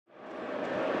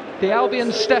The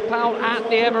Albion step out at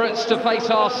the Emirates to face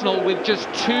Arsenal with just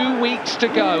 2 weeks to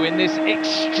go in this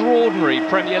extraordinary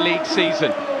Premier League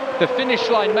season. The finish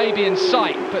line may be in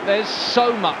sight, but there's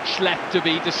so much left to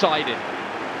be decided.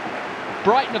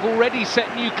 Brighton have already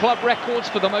set new club records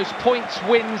for the most points,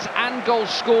 wins and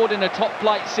goals scored in a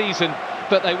top-flight season,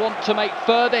 but they want to make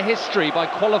further history by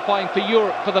qualifying for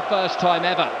Europe for the first time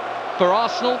ever. For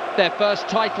Arsenal, their first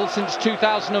title since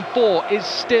 2004 is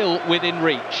still within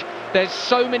reach. There's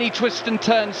so many twists and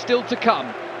turns still to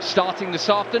come, starting this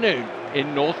afternoon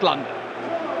in North London.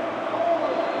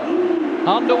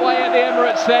 Underway at the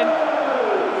Emirates then.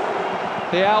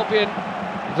 The Albion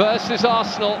versus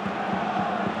Arsenal.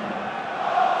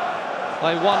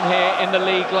 They won here in the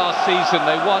league last season.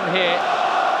 They won here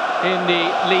in the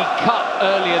League Cup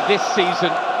earlier this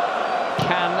season.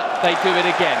 Can they do it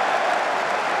again?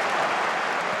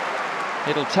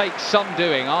 It'll take some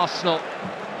doing. Arsenal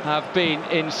have been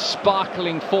in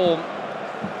sparkling form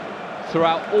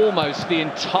throughout almost the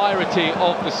entirety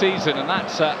of the season, and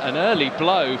that's an early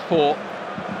blow for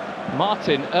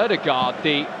Martin Ødegaard,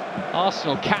 the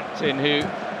Arsenal captain, who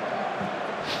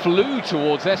flew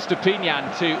towards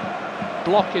Estepinian to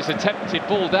block his attempted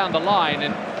ball down the line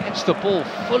and gets the ball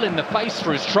full in the face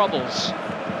for his troubles.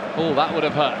 Oh, that would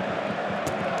have hurt.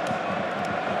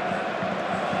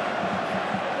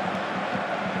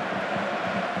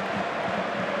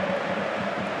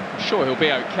 Sure, he'll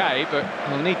be okay, but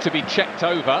he'll need to be checked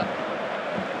over.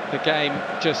 The game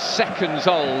just seconds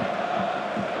old,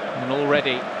 and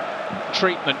already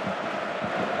treatment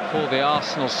for the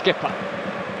Arsenal skipper.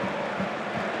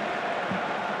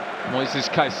 Moises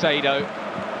Caicedo,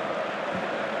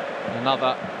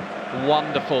 another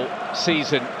wonderful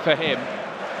season for him.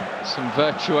 Some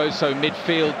virtuoso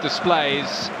midfield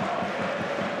displays.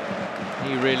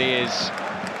 He really is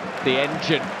the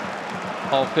engine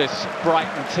of this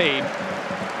Brighton team.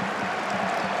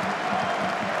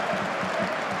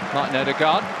 Martin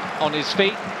Ødegaard on his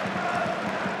feet,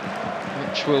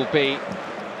 which will be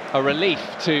a relief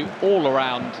to all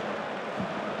around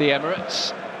the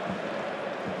Emirates.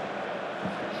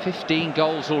 15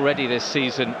 goals already this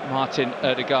season, Martin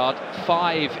Ødegaard.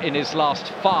 5 in his last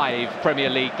 5 Premier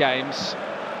League games.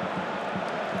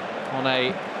 On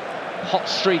a hot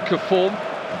streak of form.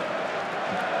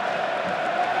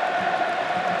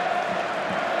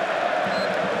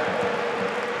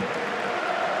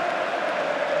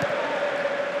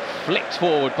 Flicked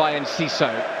forward by Enciso,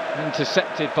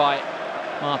 intercepted by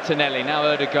Martinelli. Now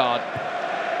Ødegaard.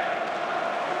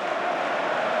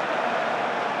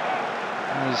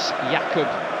 There's Jakub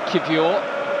Kivior,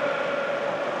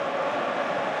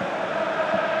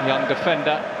 young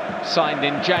defender, signed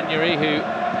in January, who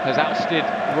has ousted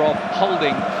Rob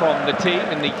Holding from the team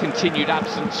in the continued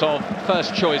absence of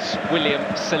first choice William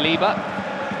Saliba.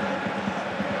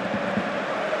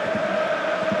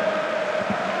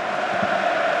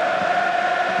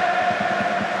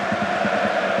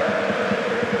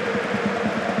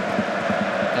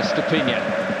 Estepinian.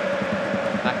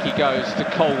 Back he goes to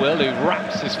Colwill, who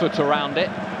wraps his foot around it.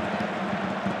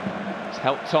 It's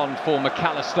helped on for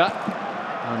McAllister,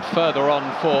 and further on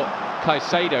for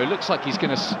Caicedo. Looks like he's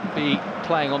going to be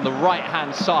playing on the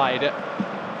right-hand side,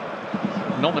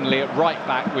 nominally at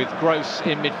right-back, with Gross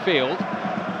in midfield.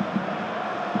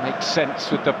 Makes sense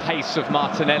with the pace of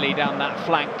Martinelli down that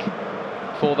flank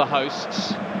for the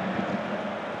hosts.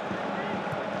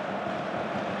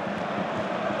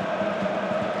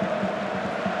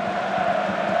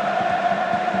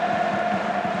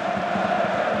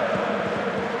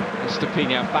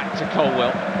 Estepinian back to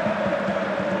Colwill.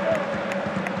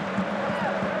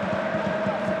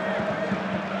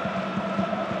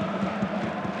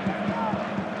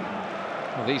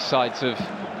 Well, these sides have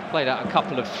played out a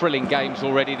couple of thrilling games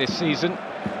already this season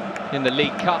in the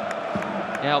League Cup.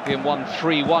 The Albion won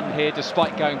 3-1 here,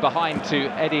 despite going behind to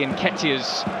Eddie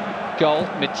Nketiah's goal.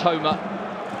 Mitoma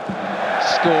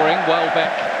scoring.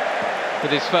 Welbeck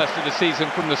with his first of the season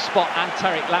from the spot, and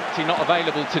Tariq Lamptey not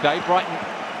available today. Brighton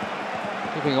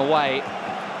giving away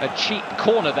a cheap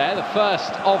corner there, the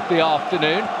first of the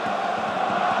afternoon.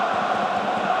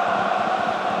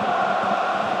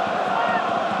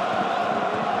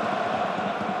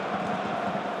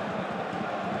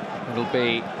 It'll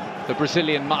be the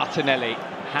Brazilian Martinelli,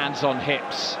 hands on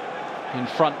hips, in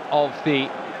front of the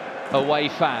away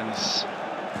fans.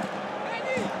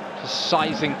 Just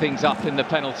sizing things up in the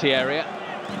penalty area.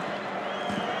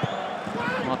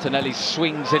 Martinelli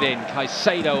swings it in,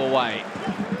 Caicedo away.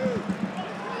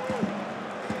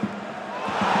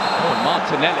 Oh,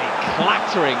 Martinelli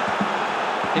clattering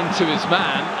into his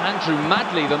man. Andrew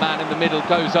Madley, the man in the middle,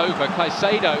 goes over.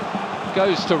 Caicedo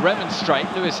goes to remonstrate.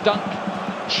 Lewis Dunk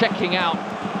checking out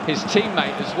his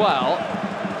teammate as well.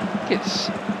 I think it's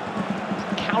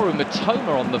Kaoru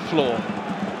Mitoma on the floor.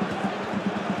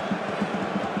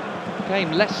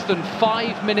 Game less than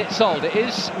 5 minutes old. It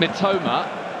is Mitoma.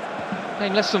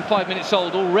 Game less than 5 minutes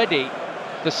old already.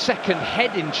 The second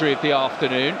head injury of the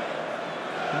afternoon.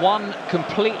 One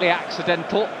completely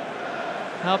accidental.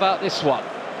 How about this one?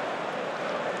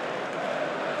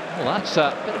 Well, that's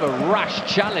a bit of a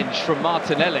rash challenge from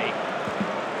Martinelli.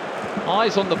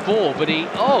 Eyes on the ball, but he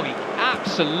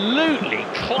absolutely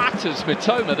clatters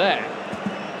Mitoma there.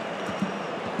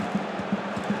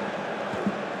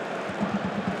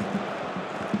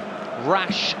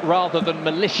 Rash rather than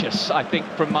malicious, I think,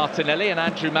 from Martinelli, and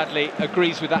Andrew Madley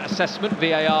agrees with that assessment.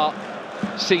 VAR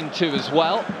seemed to as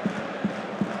well.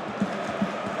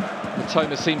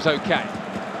 Mitoma seems okay.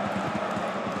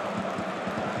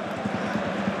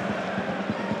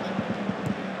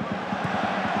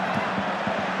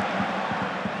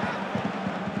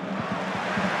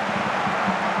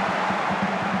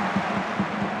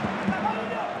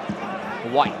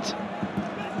 White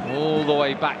all the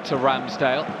way back to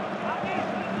Ramsdale.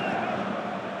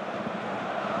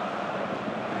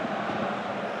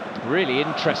 Really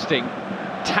interesting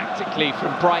tactically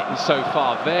from Brighton so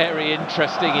far. Very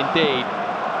interesting indeed.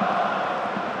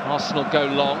 Arsenal go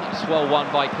long. It's well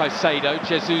won by Caicedo.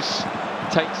 Jesus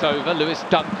takes over. Lewis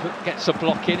Dunk gets a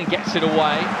block in and gets it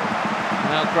away.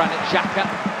 Now Granit Xhaka.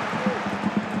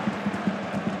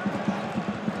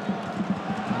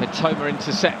 Mitoma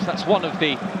intercepts. That's one of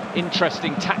the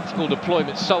interesting tactical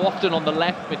deployments. So often on the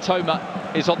left, Mitoma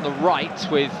is on the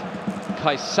right with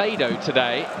Caicedo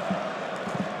today.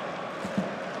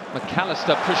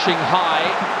 McAllister pushing high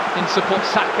in support.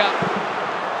 Saka.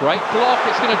 Great block.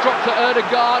 It's going to drop to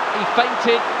Ødegaard. He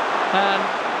fainted and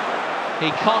he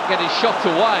can't get his shot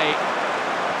away.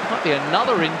 Might be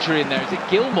another injury in there. Is it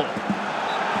Gilmour?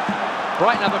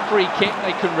 Brighton have a free kick.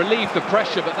 They can relieve the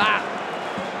pressure, but that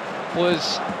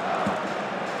was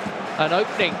an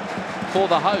opening for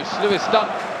the host. Lewis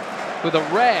Dunk with a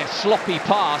rare sloppy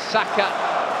pass. Saka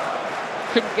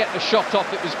couldn't get the shot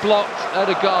off, it was blocked.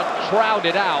 Ødegaard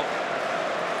crowded out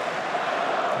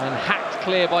and hacked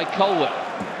clear by Colwill.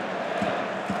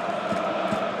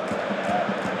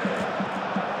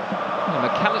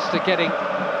 McAllister getting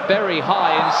very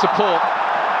high in support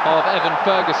of Evan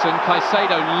Ferguson.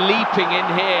 Caicedo leaping in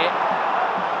here.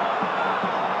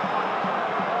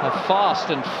 A fast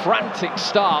and frantic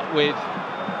start with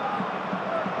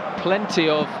plenty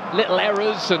of little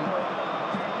errors and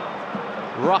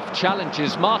rough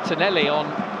challenges. Martinelli on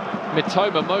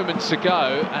Mitoma moments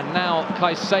ago, and now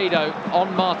Caicedo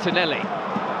on Martinelli.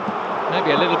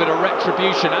 Maybe a little bit of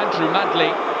retribution. Andrew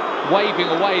Madley waving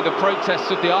away the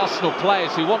protests of the Arsenal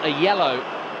players who want a yellow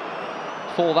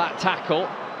for that tackle.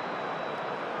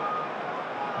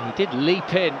 He did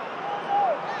leap in.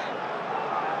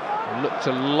 It looked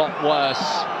a lot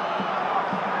worse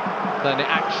than it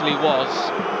actually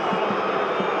was.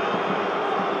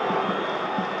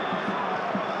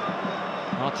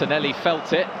 Martinelli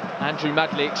felt it. Andrew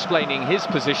Madley explaining his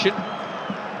position.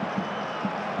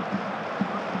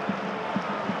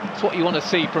 It's what you want to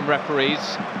see from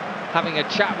referees, having a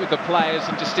chat with the players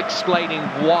and just explaining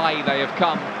why they have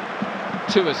come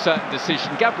to a certain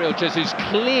decision. Gabriel Jesus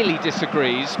clearly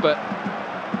disagrees, but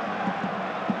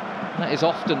that is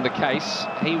often the case.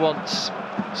 He wants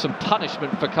some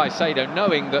punishment for Caicedo,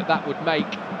 knowing that that would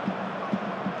make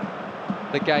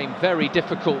the game very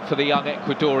difficult for the young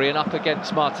Ecuadorian up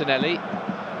against Martinelli.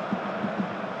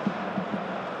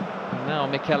 And now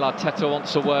Mikel Arteta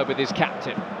wants a word with his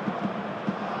captain.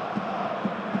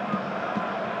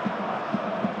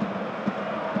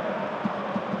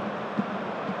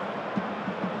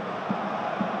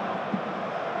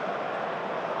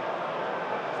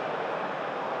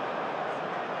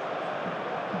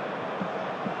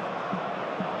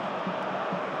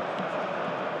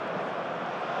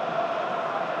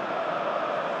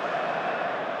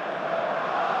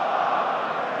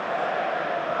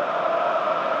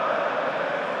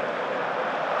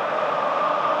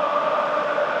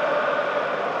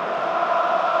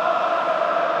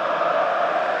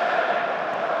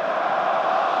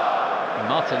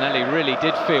 Martinelli really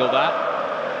did feel that,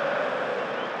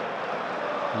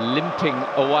 limping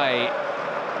away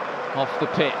off the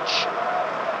pitch.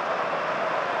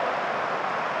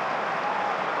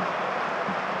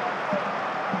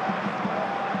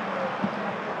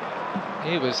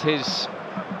 Here was his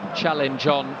challenge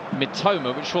on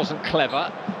Mitoma, which wasn't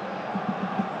clever.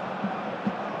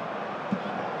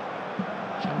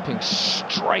 Jumping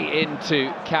straight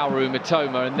into Kaoru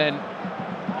Mitoma, and then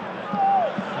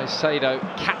Caicedo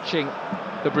catching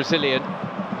the Brazilian.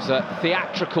 was a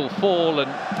theatrical fall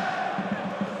and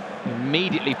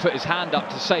immediately put his hand up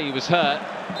to say he was hurt.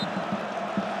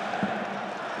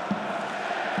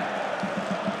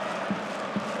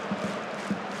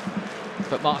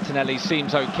 But Martinelli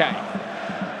seems okay.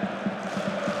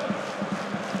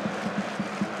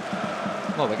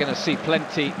 Well, we're going to see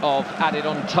plenty of added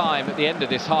on time at the end of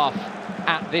this half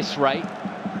at this rate.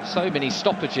 So many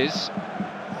stoppages,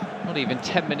 not even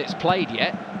 10 minutes played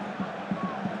yet.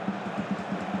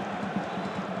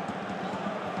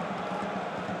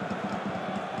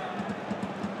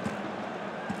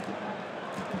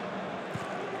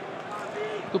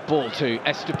 Good ball to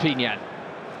Estupiñán.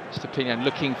 Estupiñán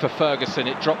looking for Ferguson,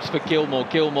 it drops for Gilmour.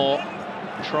 Gilmour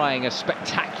trying a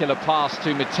spectacular pass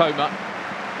to Mitoma,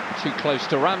 too close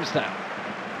to Ramsdale.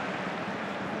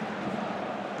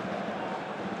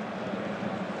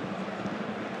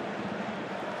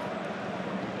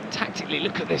 Tactically,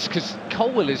 look at this, because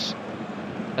Colwill is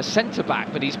a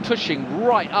centre-back, but he's pushing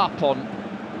right up on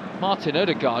Martin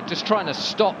Ødegaard, just trying to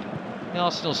stop the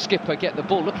Arsenal skipper get the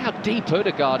ball. Look how deep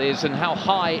Ødegaard is and how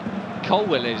high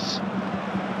Colwill is.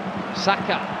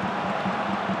 Saka.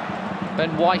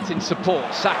 Ben White in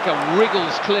support. Saka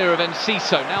wriggles clear of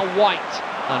Enciso. Now White.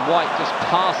 And White just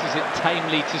passes it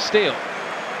tamely to Steele.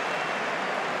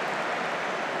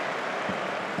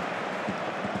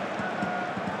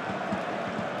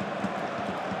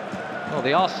 Well,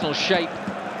 the Arsenal shape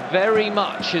very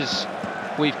much as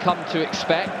we've come to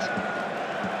expect.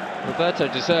 Roberto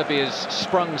De Zerbi has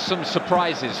sprung some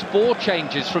surprises. 4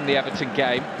 changes from the Everton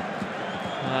game.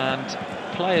 And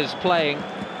players playing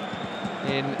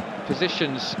in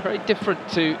positions very different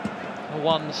to the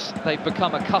ones they've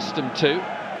become accustomed to.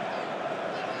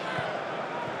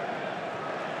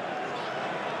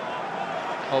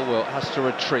 Colwill has to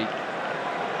retreat.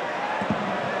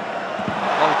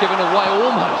 Oh, given away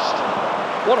almost.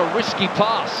 What a risky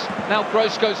pass. Now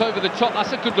Gross goes over the top.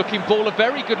 That's a good-looking ball, a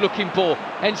very good-looking ball.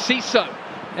 Enciso.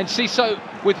 Enciso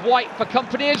with White for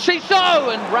company.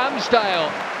 Enciso! And Ramsdale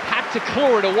had to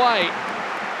claw it away.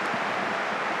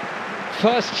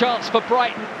 First chance for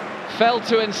Brighton. Fell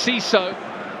to Enciso.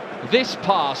 This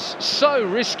pass, so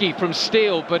risky from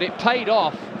Steele, but it paid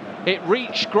off. It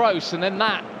reached Gross, and then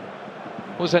that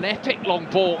was an epic long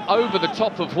ball over the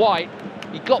top of White.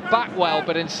 He got back well,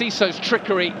 but Enciso's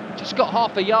trickery just got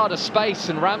half a yard of space,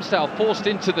 and Ramsdale forced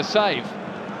into the save.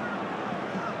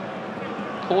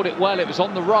 Caught it well, it was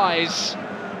on the rise,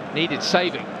 needed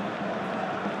saving.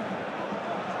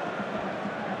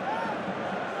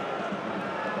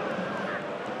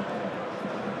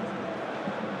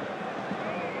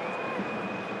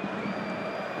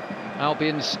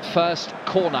 Albion's first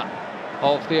corner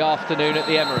of the afternoon at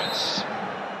the Emirates.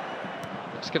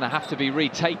 It's going to have to be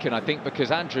retaken, I think,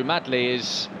 because Andrew Madley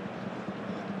is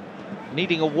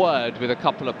needing a word with a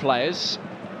couple of players.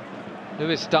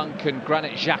 Lewis Dunk and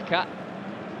Granit Xhaka.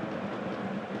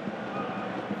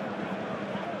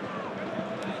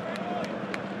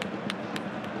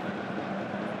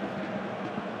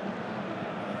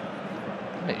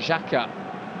 Granit Xhaka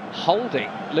holding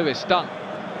Lewis Dunk.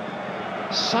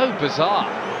 So bizarre.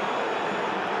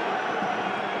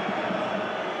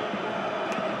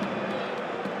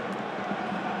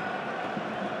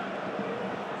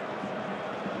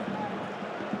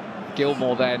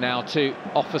 Gilmour there now to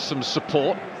offer some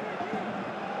support.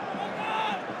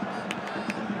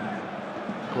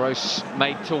 Gross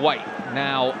made to wait.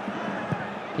 Now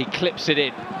he clips it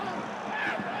in.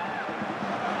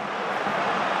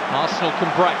 Arsenal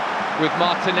can break with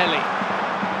Martinelli.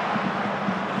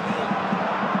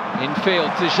 Infield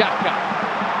to Xhaka.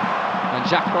 And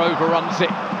Xhaka overruns it.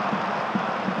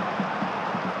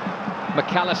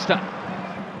 McAllister.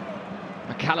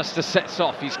 McAllister sets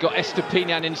off, he's got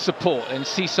Estupiñán in support, and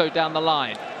Enciso down the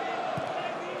line.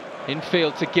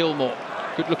 Infield to Gilmour,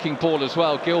 good looking ball as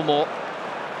well. Gilmour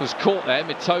was caught there.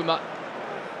 Mitoma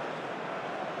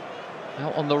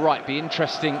out on the right. Be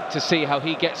interesting to see how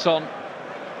he gets on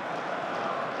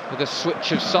with a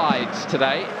switch of sides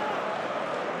today.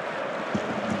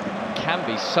 Can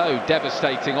be so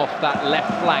devastating off that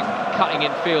left flank, cutting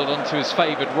infield onto his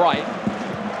favoured right.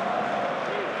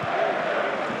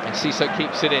 Enciso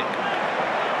keeps it in,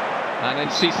 and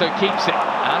Enciso keeps it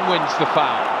and wins the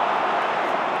foul.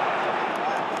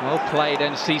 Well played,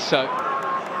 Enciso.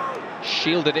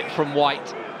 Shielded it from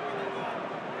White.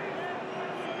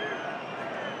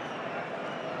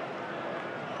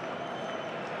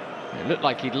 It looked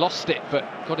like he'd lost it, but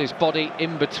got his body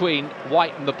in between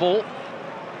White and the ball.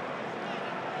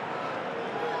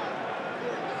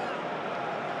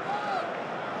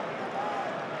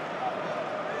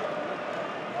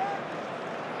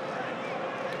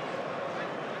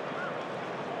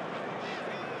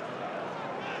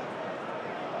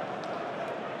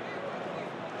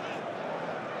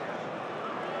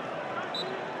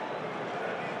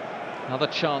 Another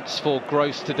chance for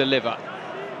Gross to deliver,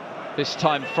 this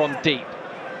time from deep.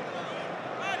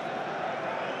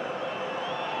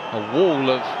 A wall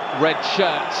of red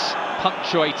shirts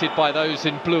punctuated by those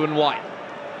in blue and white.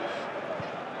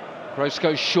 Gross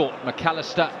goes short.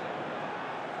 McAllister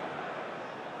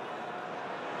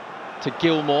to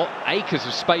Gilmour. Acres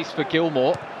of space for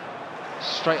Gilmour.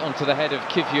 Straight onto the head of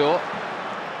Kivior.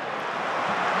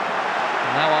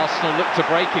 Now Arsenal look to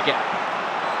break again.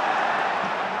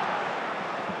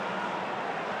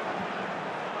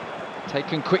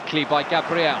 Taken quickly by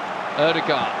Gabriel.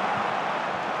 Ødegaard.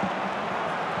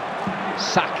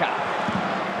 Saka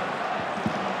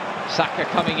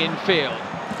coming infield.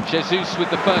 Jesus with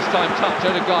the first-time touch.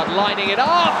 Ødegaard lining it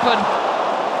up,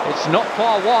 and it's not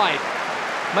far wide.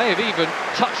 May have even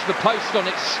touched the post on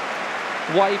its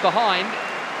way behind.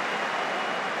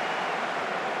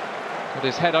 Put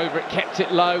his head over it, kept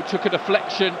it low, took a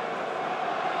deflection,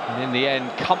 and in the end,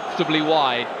 comfortably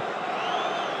wide.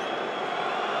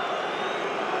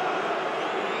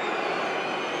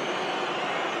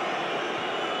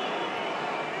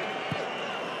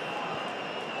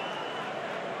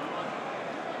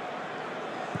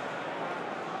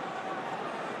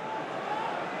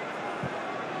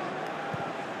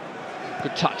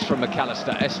 Good touch from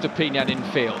McAllister. Estepinian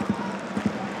infield.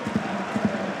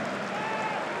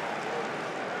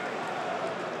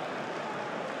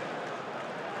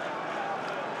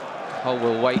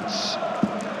 Colwell waits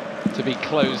to be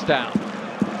closed down.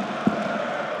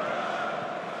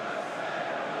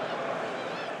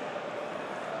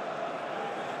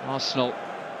 Arsenal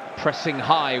pressing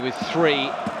high with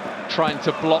three, trying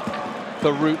to block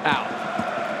the route out.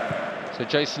 So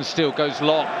Jason Steele goes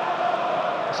long.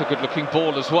 It's a good-looking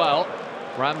ball as well.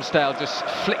 Ramsdale just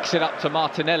flicks it up to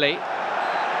Martinelli.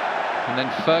 And then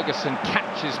Ferguson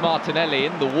catches Martinelli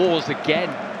in the wars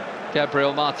again.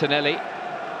 Gabriel Martinelli.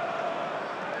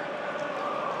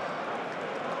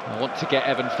 I want to get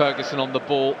Evan Ferguson on the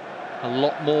ball a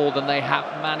lot more than they have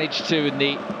managed to in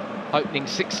the opening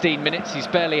 16 minutes. He's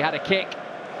barely had a kick.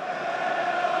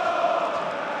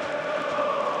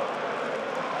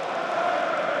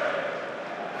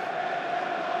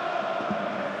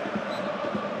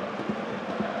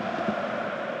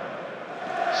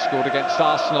 Scored against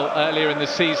Arsenal earlier in the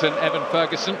season, Evan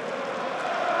Ferguson.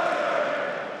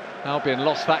 Albion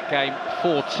lost that game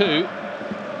 4-2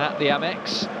 at the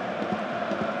Amex.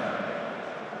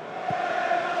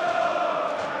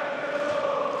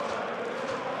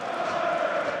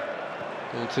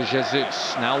 Ball to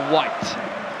Jesus, now White.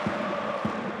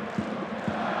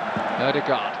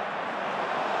 Ødegaard.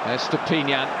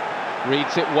 Estepinian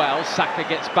reads it well, Saka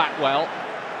gets back well.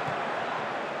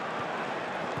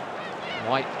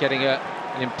 White getting an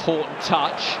important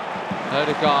touch.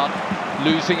 Ødegaard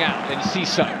losing out.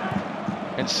 Enciso.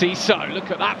 Enciso,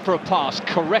 look at that for a pass.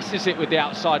 Caresses it with the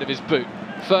outside of his boot.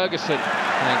 Ferguson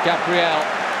and Gabriel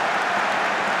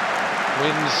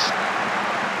wins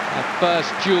a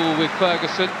first duel with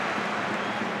Ferguson.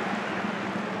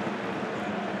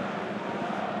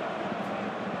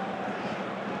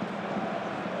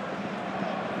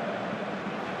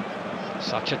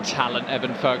 Such a talent,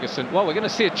 Evan Ferguson. Well, we're going to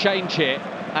see a change here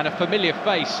and a familiar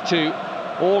face to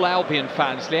all Albion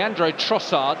fans. Leandro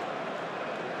Trossard,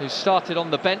 who started on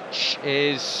the bench,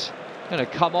 is going to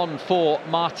come on for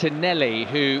Martinelli,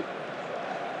 who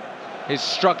is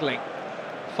struggling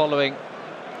following,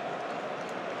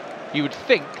 you would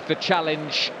think, the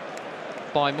challenge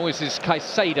by Moises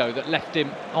Caicedo that left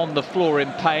him on the floor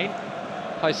in pain.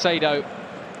 Caicedo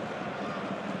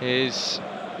is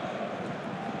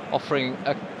offering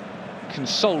a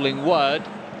consoling word,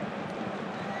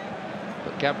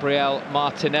 but Gabriel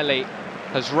Martinelli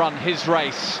has run his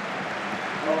race,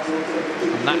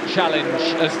 and that challenge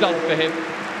has done for him.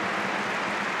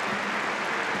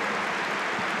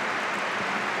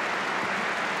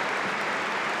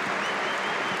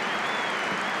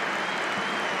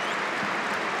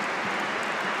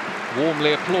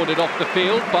 Warmly applauded off the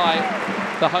field by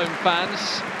the home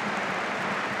fans.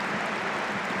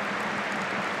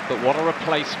 But what a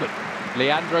replacement.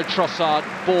 Leandro Trossard,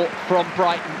 bought from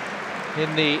Brighton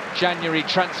in the January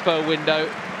transfer window.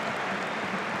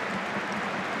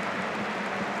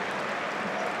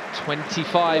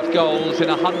 25 goals in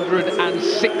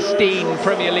 116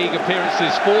 Premier League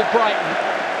appearances for Brighton.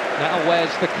 Now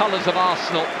wears the colours of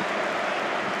Arsenal.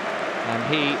 And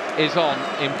he is on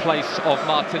in place of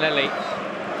Martinelli.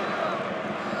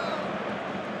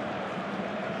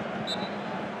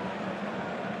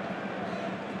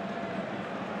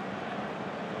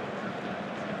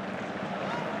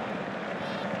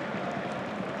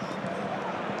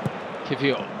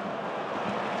 Kivior.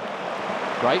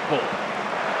 Great ball.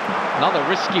 Another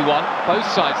risky one. Both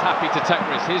sides happy to take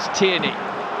risks. Here's Tierney.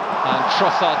 And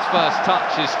Trossard's first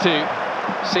touch is to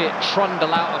see it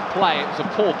trundle out of play. It was a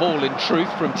poor ball in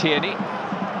truth from Tierney.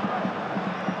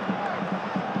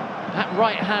 That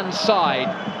right-hand side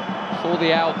for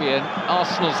the Albion,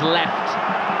 Arsenal's left,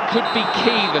 could be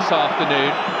key this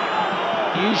afternoon.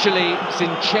 Usually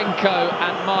Zinchenko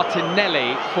and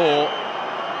Martinelli for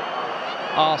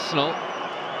Arsenal,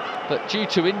 but due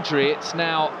to injury it's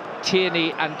now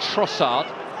Tierney and Trossard.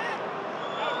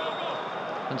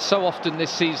 And so often this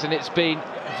season it's been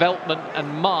Veltman and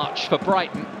March for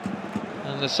Brighton.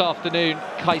 And this afternoon,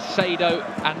 Caicedo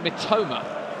and Mitoma.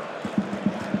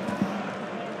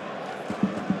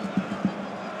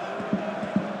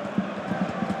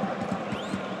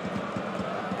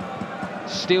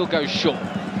 Steele goes short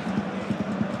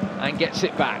and gets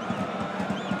it back.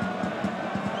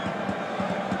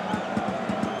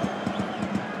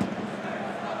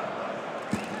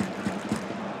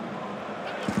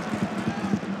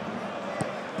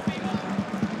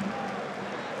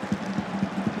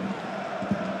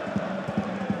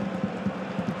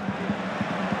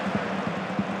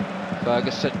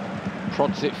 Ferguson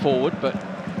prods it forward, but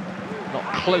not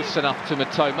close enough to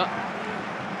Mitoma.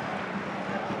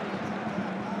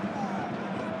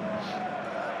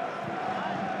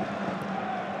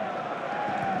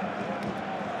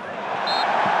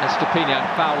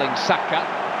 Estepinian fouling Saka.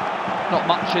 Not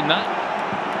much in that.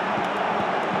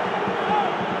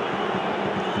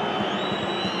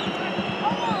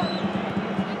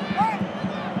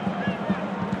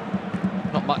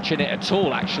 Not much in it at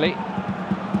all, actually.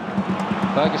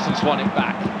 Ferguson's won it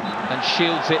back and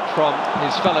shields it from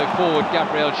his fellow forward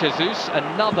Gabriel Jesus.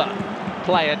 Another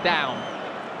player down.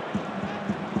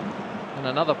 And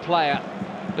another player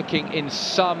looking in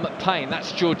some pain.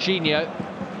 That's Jorginho.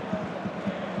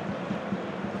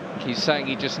 He's saying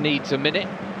he just needs a minute.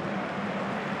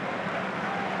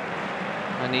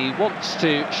 And he wants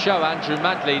to show Andrew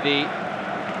Madley the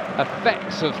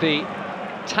effects of the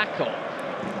tackle.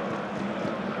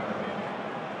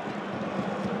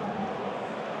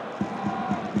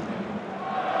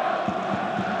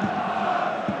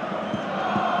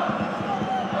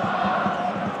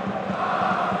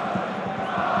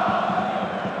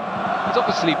 He's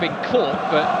obviously been caught,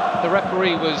 but the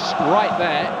referee was right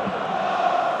there.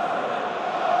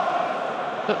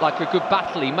 Looked like a good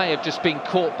battle. He may have just been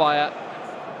caught by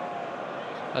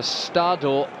a stud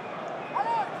or...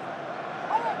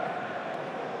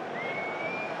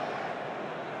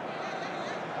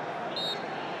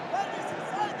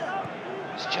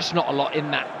 There's just not a lot in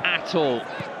that at all.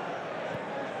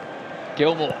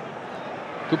 Gilmour.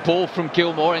 Good ball from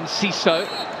Gilmour and Ciso,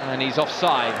 and he's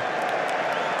offside.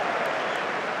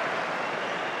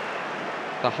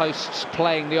 The hosts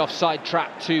playing the offside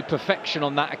trap to perfection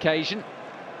on that occasion.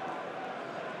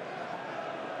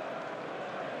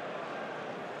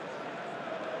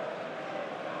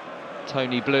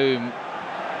 Tony Bloom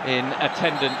in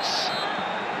attendance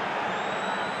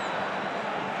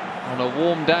on a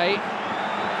warm day.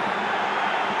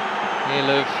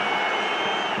 He'll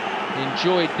have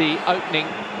enjoyed the opening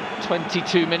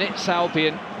 22 minutes.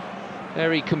 Albion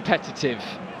very competitive,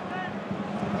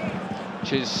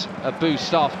 which is a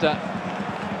boost after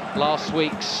last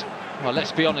week's, well,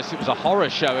 let's be honest, it was a horror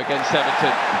show against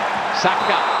Everton.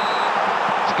 Saka,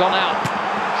 it's gone out.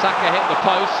 Saka hit the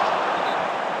post,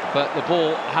 but the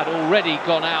ball had already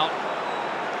gone out.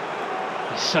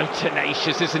 He's so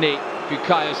tenacious, isn't he?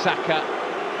 Bukayo Saka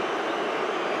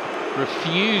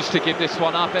refused to give this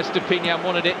one up. Estepinian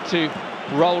wanted it to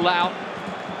roll out.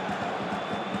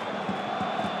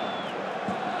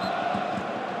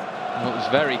 Well, it was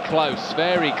very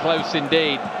close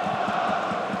indeed.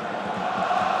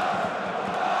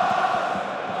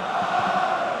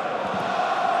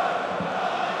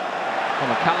 Well,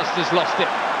 McAllister's lost it.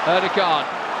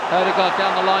 Ødegaard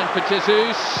down the line for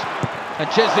Jesus, and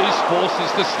Jesus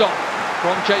forces the stop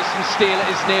from Jason Steele at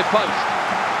his near post.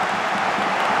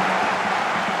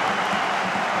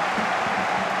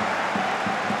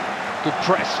 Good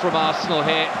press from Arsenal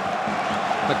here.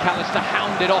 McAllister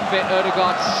hounded off it,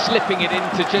 Ødegaard slipping it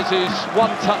into Jesus.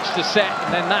 One touch to set,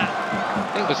 and then that,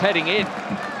 I think, was heading in.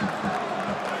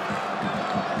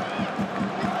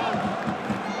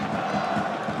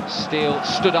 Steele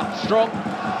stood up strong,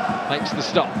 makes the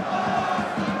stop.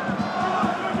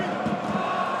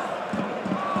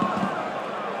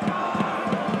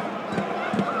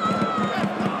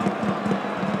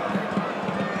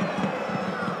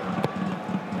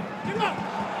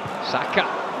 Saka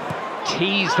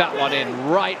teased that one in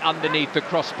right underneath the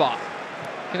crossbar.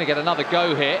 Going to get another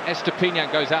go here.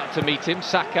 Estepinian goes out to meet him.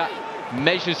 Saka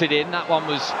measures it in. That one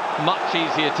was much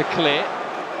easier to clear.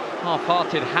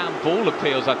 Half-hearted handball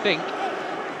appeals, I think.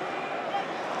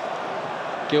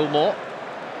 Gilmour.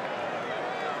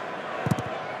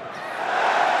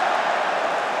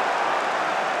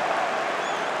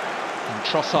 And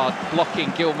Trossard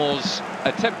blocking Gilmour's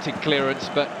attempted clearance,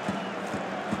 but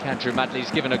Andrew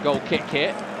Madley's given a goal kick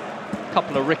here. A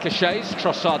couple of ricochets,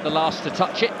 Trossard the last to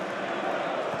touch it.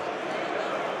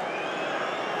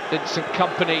 Vincent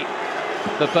Kompany,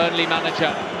 the Burnley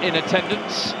manager, in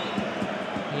attendance.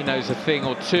 He knows a thing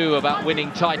or two about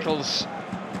winning titles.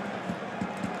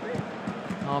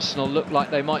 Arsenal look like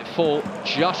they might fall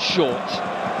just short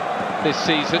this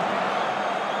season.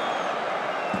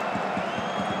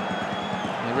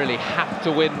 They really have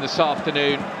to win this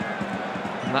afternoon,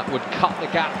 and that would cut the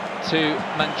gap to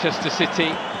Manchester City.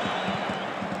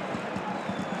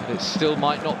 But it still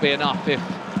might not be enough if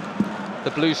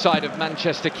the blue side of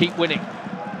Manchester keep winning.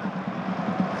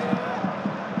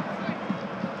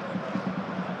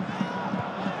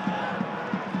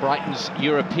 Brighton's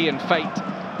European fate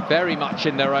very much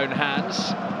in their own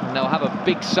hands, and they'll have a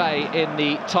big say in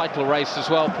the title race as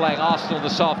well, playing Arsenal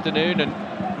this afternoon and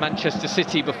Manchester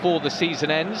City before the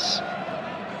season ends.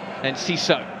 And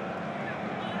Enciso.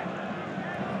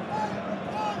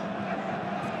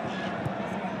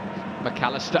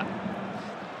 McAllister.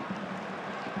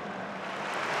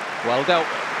 Well dealt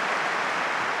with.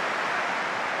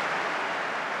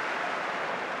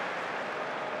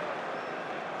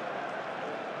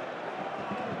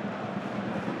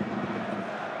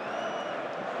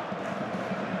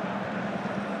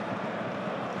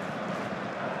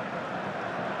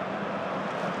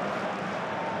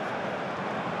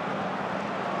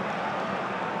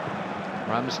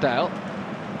 Ramsdale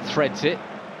threads it.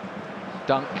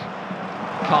 Dunk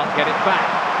can't get it back.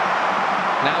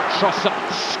 Now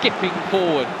Trossard skipping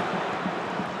forward.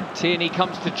 Tierney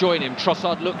comes to join him.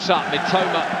 Trossard looks up.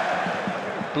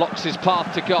 Mitoma blocks his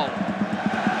path to goal.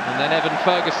 And then Evan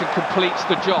Ferguson completes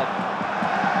the job.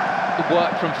 Good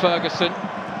work from Ferguson.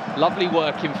 Lovely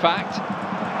work, in fact.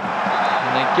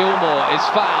 And then Gilmour is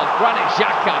fouled. Granit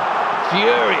Xhaka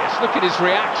furious. Look at his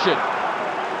reaction.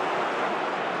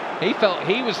 He felt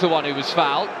he was the one who was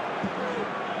fouled.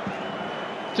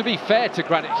 To be fair to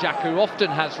Granit Xhaka, who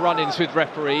often has run-ins with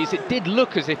referees, it did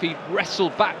look as if he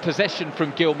wrestled back possession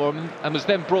from Gilmour and was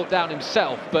then brought down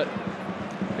himself. But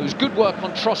it was good work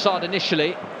on Trossard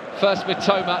initially. First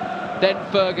Mitoma, then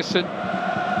Ferguson.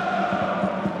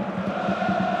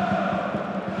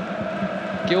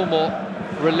 Gilmour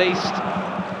released.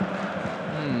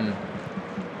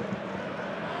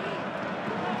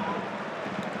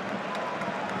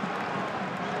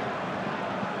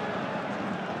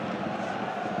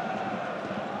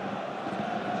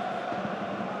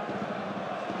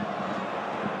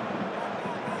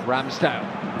 Ramsdale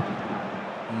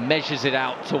measures it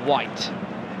out to White,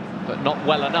 but not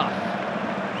well enough.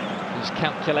 His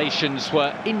calculations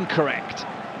were incorrect.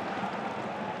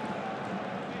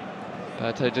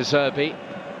 Berto De Zerbi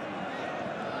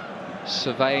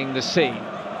surveying the scene.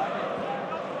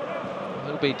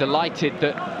 He'll be delighted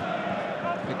that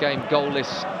the game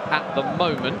goalless at the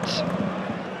moment.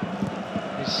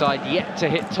 His side yet to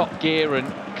hit top gear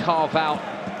and carve out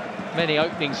many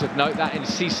openings of note. That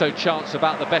Enciso chance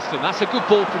about the best of them. That's a good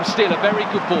ball from Steele, a very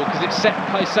good ball, because it set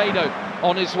Caicedo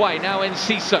on his way. Now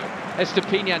Enciso,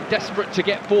 Estupiñán desperate to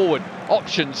get forward.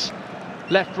 Options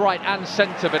left, right and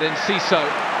centre, but Enciso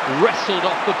wrestled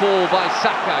off the ball by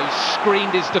Saka, who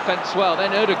screened his defence well.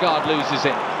 Then Ødegaard loses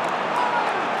it.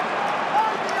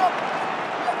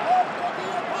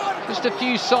 Just a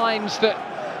few signs that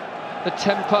the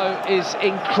tempo is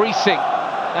increasing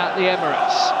at the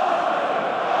Emirates.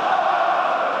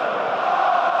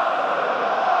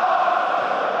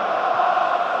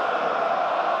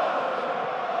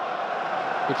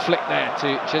 Good flick there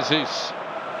to Jesus.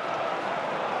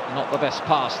 Not the best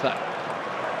pass, though.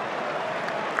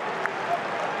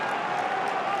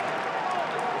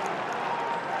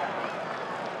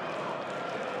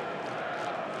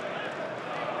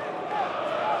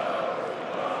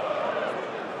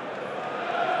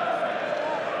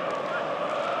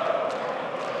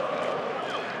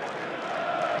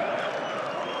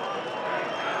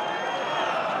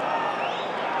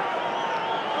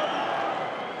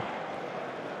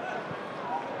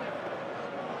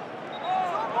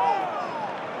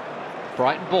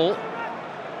 Brighton ball.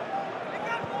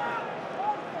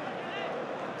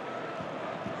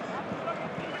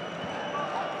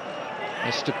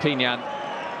 Estupiñán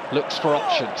looks for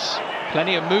options.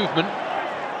 Plenty of movement.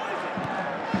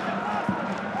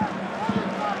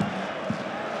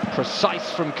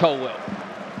 Precise from Colwell.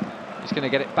 He's going to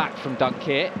get it back from Dunk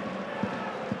here.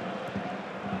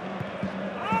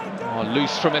 Oh,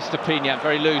 loose from Estepinian,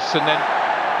 very loose, and then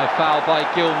a foul by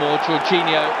Gilmore.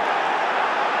 Jorginho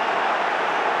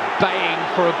baying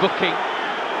for a booking.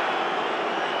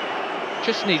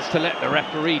 Just needs to let the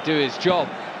referee do his job.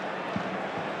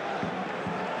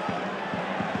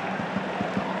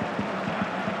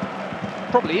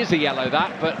 Probably is a yellow,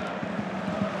 that, but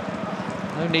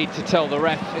no need to tell the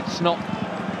ref it's not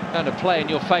going to play in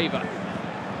your favour.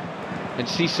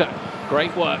 Enciso,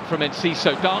 great work from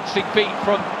Enciso. Dancing feet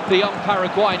from the young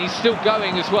Paraguayan. He's still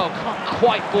going as well. Can't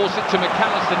quite force it to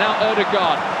McAllister. Now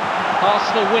Ødegaard.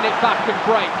 Arsenal win it back and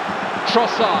break.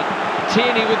 Trossard.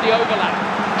 Tierney with the overlap.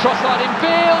 Trossard in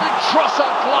field, and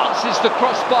Trossard glances the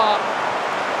crossbar.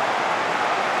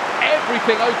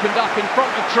 Everything opened up in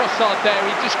front of Trossard there.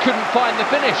 He just couldn't find the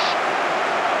finish.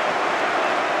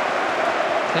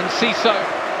 Enciso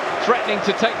threatening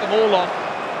to take them all on.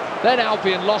 Then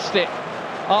Albion lost it.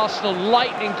 Arsenal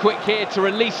lightning quick here to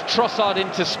release Trossard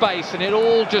into space, and it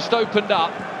all just opened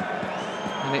up.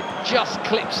 And it just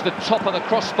clips the top of the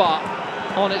crossbar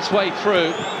on its way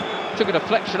through. Took a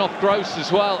deflection off Gross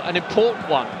as well, an important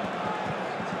one.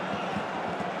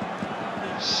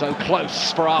 So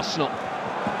close for Arsenal.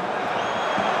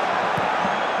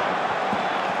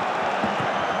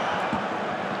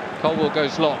 Colwell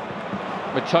goes long.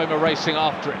 Mitoma racing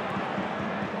after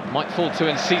it. Might fall to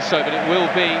Enciso, but it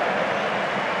will be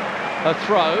a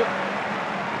throw.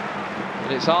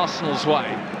 But it's Arsenal's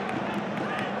way.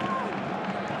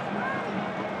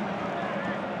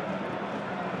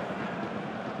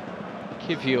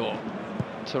 Kivior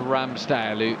to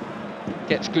Ramsdale, who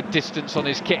gets good distance on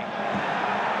his kick.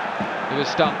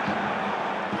 Lewis Dunk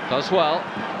does well.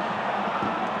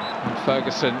 And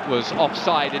Ferguson was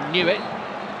offside and knew it.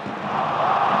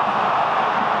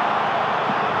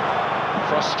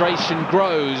 Frustration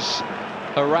grows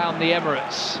around the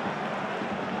Emirates.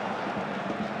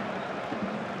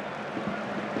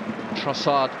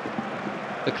 Trossard,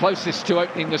 the closest to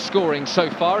opening the scoring so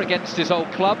far against his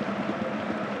old club.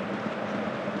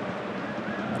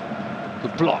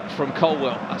 Good block from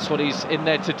Colwell. That's what he's in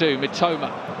there to do.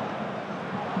 Mitoma.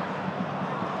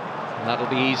 And that'll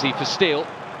be easy for Steele.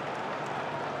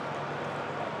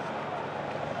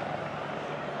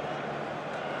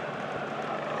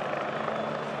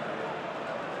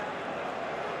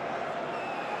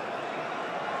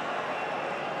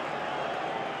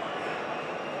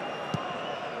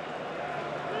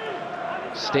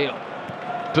 Steele,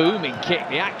 booming kick,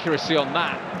 the accuracy on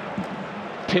that,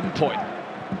 pinpoint.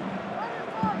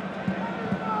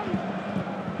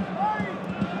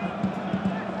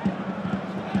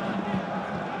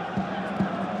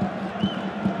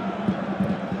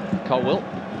 Colwell,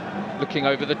 looking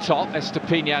over the top,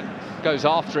 Estepinian goes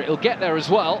after it, he'll get there as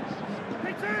well.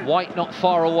 White not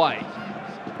far away.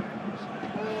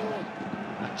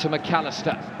 Back to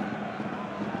McAllister,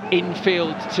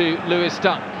 infield to Lewis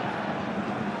Dunk.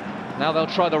 Now they'll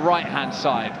try the right-hand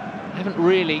side. Haven't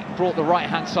really brought the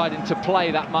right-hand side into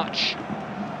play that much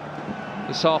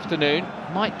this afternoon.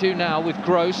 Might do now with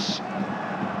Gross.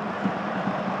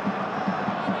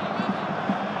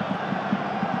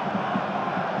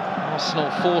 Arsenal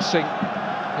forcing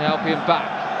the Albion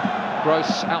back.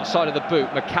 Gross outside of the boot.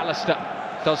 McAllister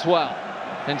does well.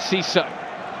 Enciso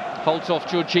holds off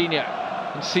Jorginho.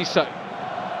 Enciso.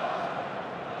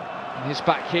 And his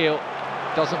back heel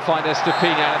doesn't find Estepinian,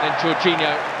 and then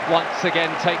Jorginho once again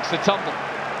takes a tumble.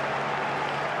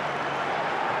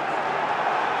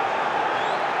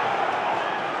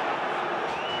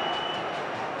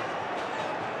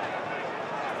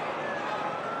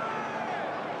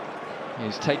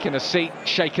 He's taken a seat,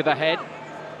 shake of the head.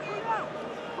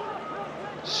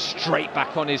 Straight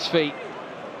back on his feet.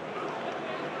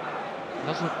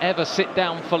 Doesn't ever sit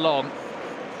down for long.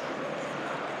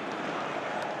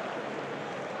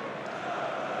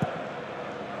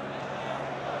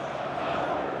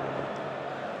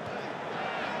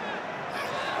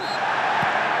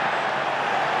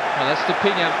 Well,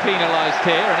 Estepinian penalised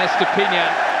here, and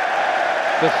Estepinian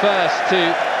the first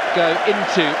to go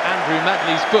into Andrew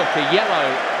Madley's book. A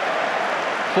yellow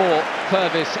for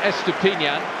Pervis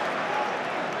Estepinian.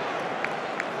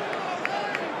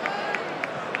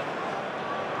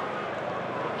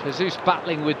 Jesus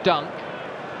battling with Dunk,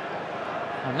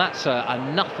 and that's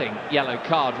a nothing yellow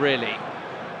card, really.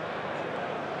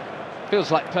 Feels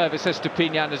like Pervis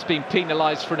Estepinian has been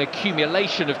penalised for an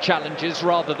accumulation of challenges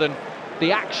rather than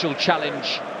the actual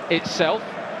challenge itself.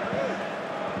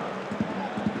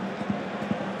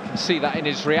 You can see that in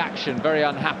his reaction, very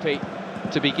unhappy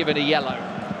to be given a yellow.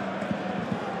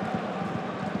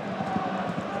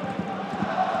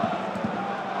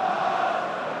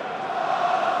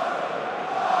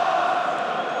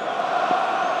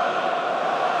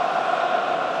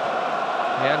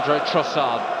 Leandro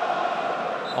Trossard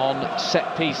on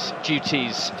set-piece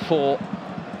duties for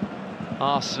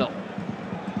Arsenal.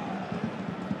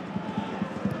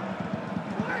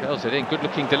 Curls it in,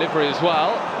 good-looking delivery as well,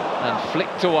 and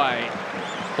flicked away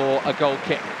for a goal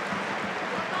kick.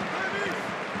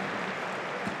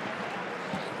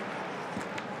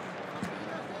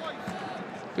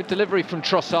 Good delivery from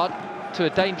Trossard to a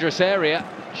dangerous area.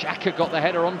 Xhaka got the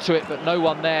header onto it, but no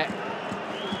one there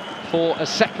for a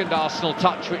second Arsenal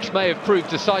touch, which may have proved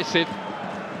decisive.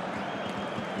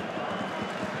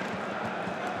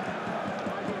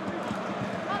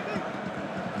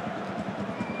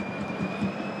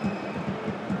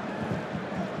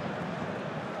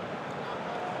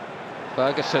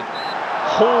 Ferguson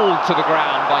hauled to the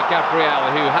ground by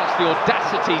Gabriel, who has the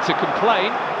audacity to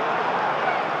complain.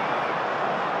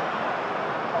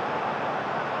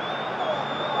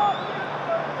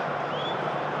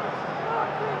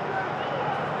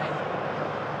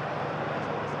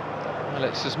 Well,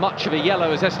 it's as much of a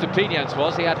yellow as Estepinian's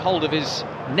was. He had hold of his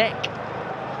neck.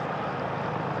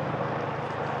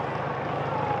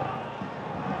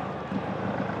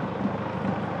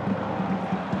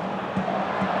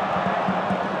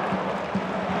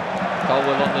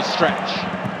 Colwell on the stretch,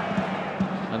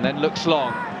 and then looks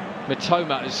long.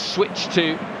 Mitoma has switched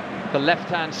to the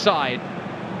left-hand side.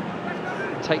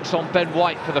 Takes on Ben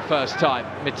White for the first time.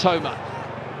 Mitoma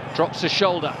drops a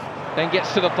shoulder, then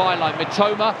gets to the byline.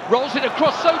 Mitoma rolls it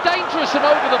across, so dangerous, and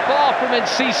over the bar from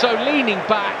Enciso, leaning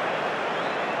back.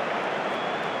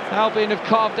 Albion have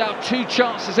carved out 2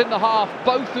 chances in the half.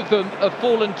 Both of them have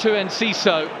fallen to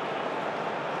Enciso.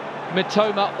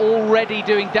 Mitoma already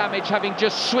doing damage, having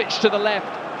just switched to the left.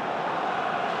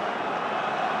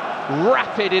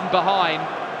 Rapid in behind,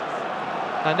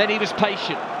 and then he was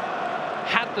patient.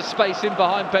 Had the space in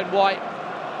behind Ben White,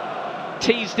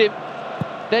 teased him,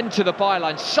 then to the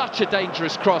byline. Such a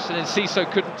dangerous cross, and Enciso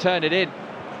couldn't turn it in.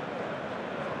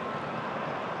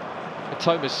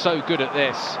 Mitoma's so good at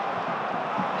this.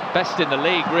 Best in the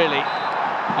league, really.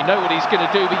 You know what he's going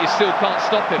to do, but you still can't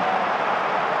stop him.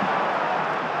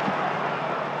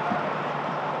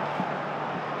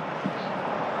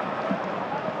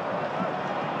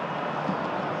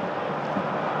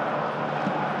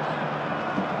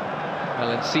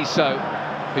 Well, Enciso,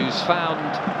 who's found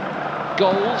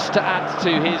goals to add to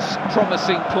his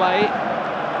promising play,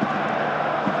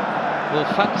 will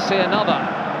fancy another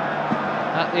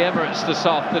at the Emirates this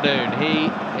afternoon.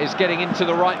 He is getting into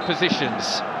the right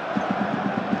positions.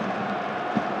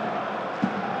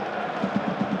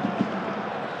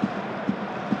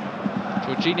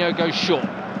 Jorginho goes short.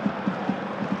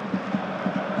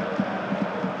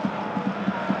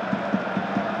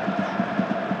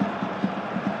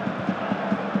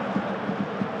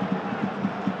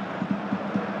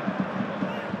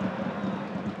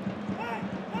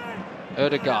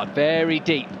 Ødegaard very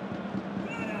deep.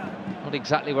 Not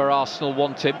exactly where Arsenal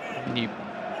want him. And you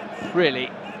really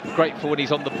grateful when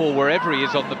he's on the ball wherever he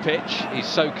is on the pitch. He's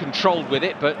so controlled with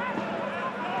it, but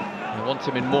you want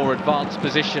him in more advanced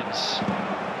positions.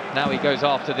 Now he goes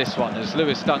after this one as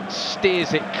Lewis Dunk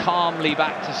steers it calmly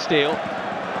back to Steele.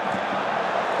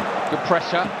 Good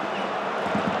pressure.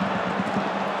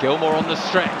 Gilmour on the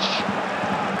stretch.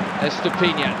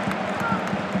 Estepinian.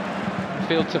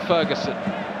 Field to Ferguson.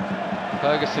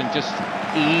 Ferguson just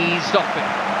eased off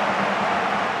it.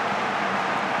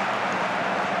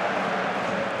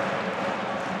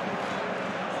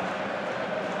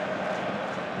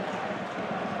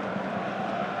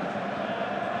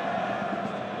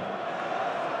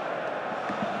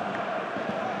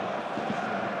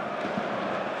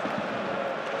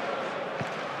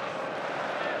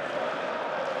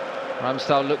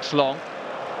 Ramsdale looks long,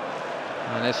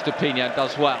 and Estepinian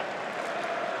does well.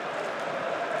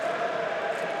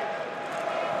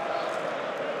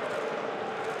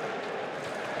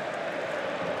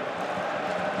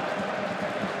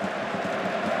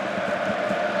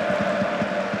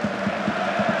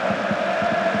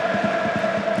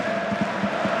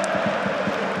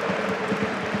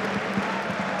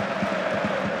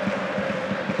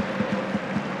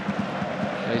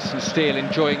 Steele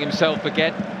enjoying himself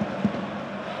again.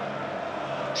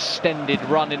 Extended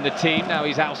run in the team. Now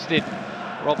he's ousted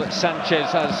Robert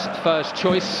Sanchez as first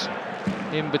choice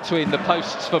in between the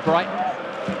posts for Brighton.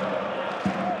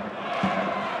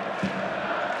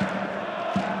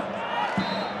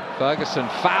 Ferguson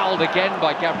fouled again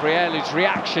by Gabriel, whose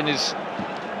reaction is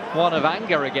one of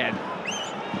anger again.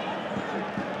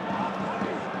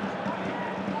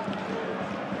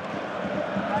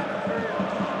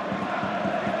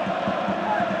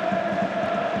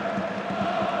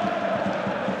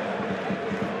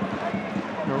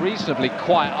 reasonably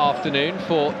quiet afternoon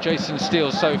for Jason Steele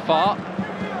so far.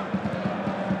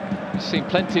 He's seen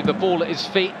plenty of the ball at his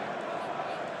feet,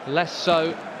 less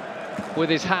so with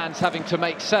his hands having to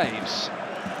make saves.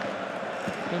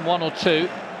 In one or two,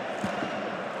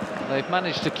 they've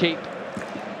managed to keep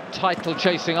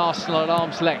title-chasing Arsenal at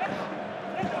arm's length.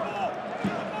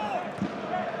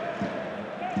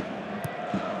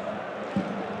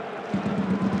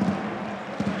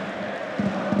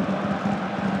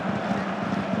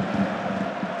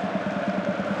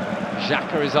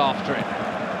 Xhaka is after it.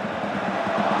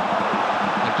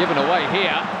 And given away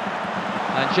here.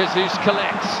 And Jesus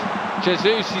collects.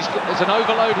 Jesus, there's an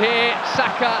overload here.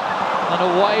 Saka, and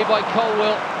away by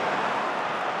Colwill.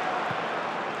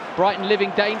 Brighton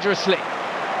living dangerously.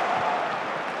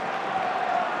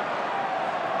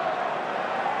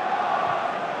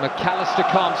 McAllister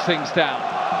calms things down.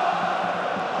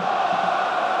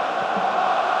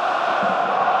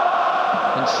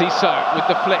 And Ciso with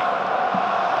the flick.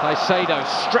 Caicedo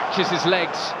stretches his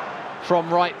legs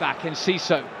from right back, and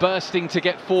Ciso bursting to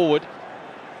get forward.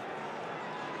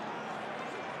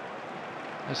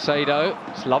 Caicedo,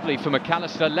 it's lovely for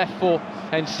McAllister, left for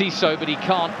Enciso, but he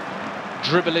can't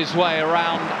dribble his way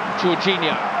around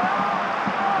Jorginho.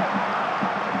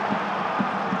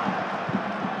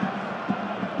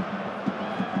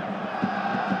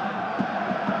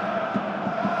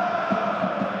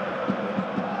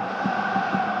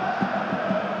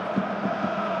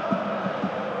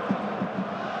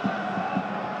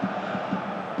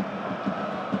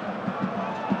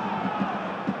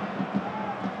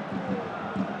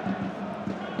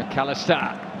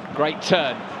 McAllister, great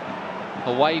turn,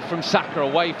 away from Saka,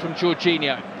 away from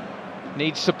Jorginho,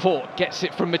 needs support, gets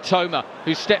it from Mitoma,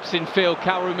 who steps in field.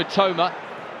 Kaoru Mitoma,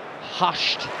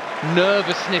 hushed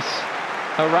nervousness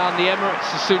around the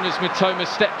Emirates as soon as Mitoma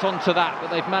stepped onto that,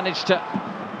 but they've managed to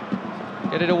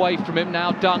get it away from him.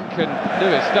 Now Dunk, and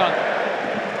Lewis Dunk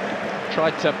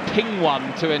tried to ping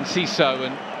one to Enciso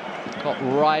and got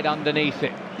right underneath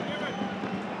it.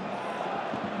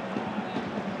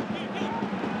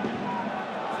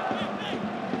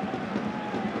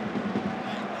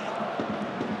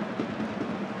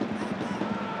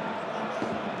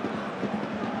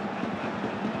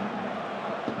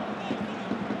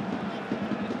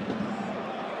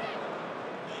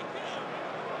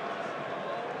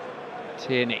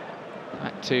 Tierney,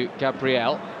 back to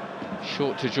Gabriel,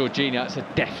 short to Jorginho, it's a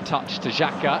deft touch to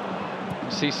Xhaka.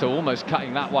 Ciso almost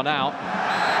cutting that one out,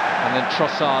 and then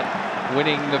Trossard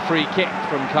winning the free kick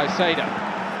from Caicedo.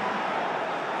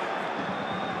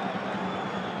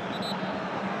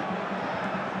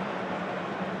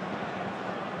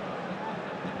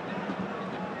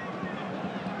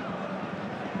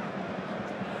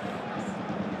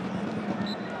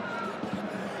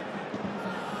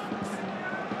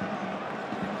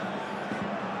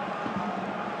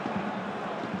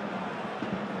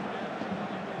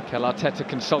 Mikel Arteta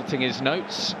consulting his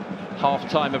notes,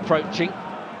 half-time approaching.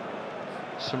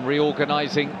 Some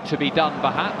reorganising to be done,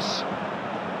 perhaps.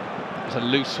 It was a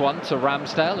loose one to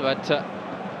Ramsdale, who had to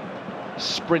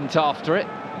sprint after it.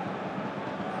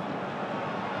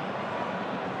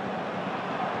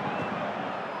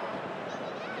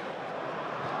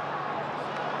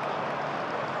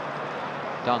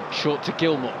 Dunk, short to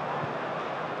Gilmour.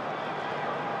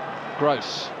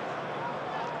 Gross.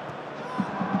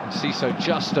 Ciso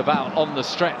just about on the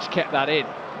stretch, kept that in.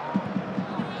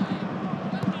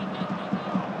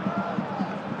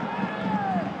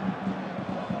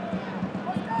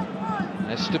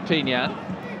 Estepinian.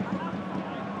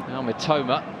 Now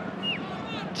Mitoma.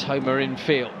 Mitoma in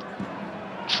field.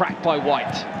 Tracked by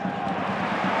White.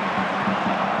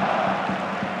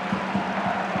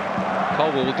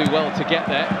 Colwill will do well to get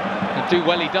there. And do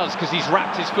well he does, because he's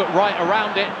wrapped his foot right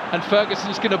around it, and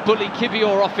Ferguson's going to bully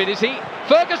Kivior off it, is he?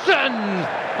 Ferguson!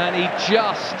 And he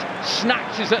just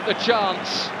snatches at the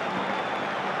chance.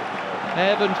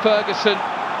 Evan Ferguson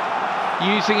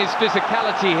using his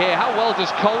physicality here. How well does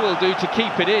Colwill do to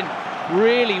keep it in?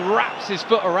 Really wraps his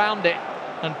foot around it,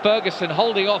 and Ferguson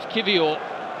holding off Kivior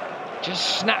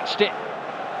just snatched it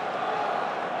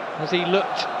as he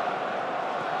looked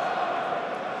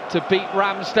to beat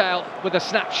Ramsdale with a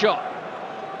snapshot.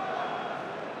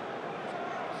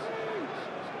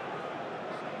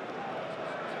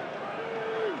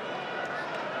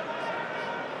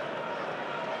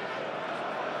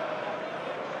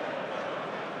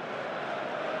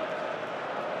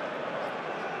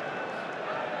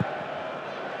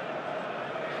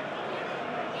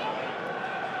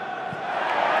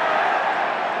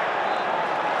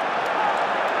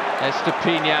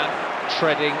 Estepinian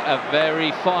treading a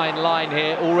very fine line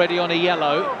here, already on a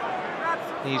yellow.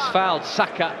 He's fouled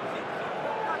Saka,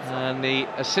 and the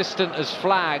assistant has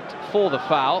flagged for the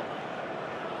foul.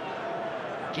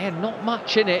 Again, not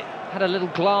much in it. Had a little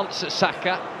glance at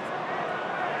Saka.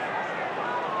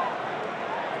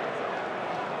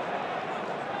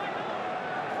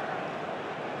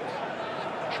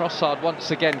 Trossard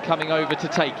once again coming over to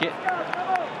take it.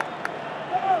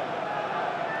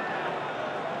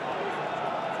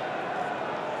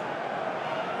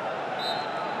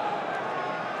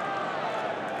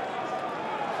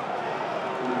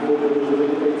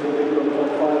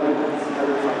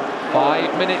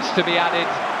 Five minutes to be added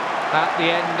at the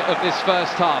end of this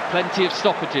first half. Plenty of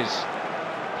stoppages.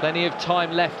 Plenty of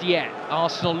time left yet.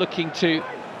 Arsenal looking to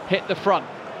hit the front.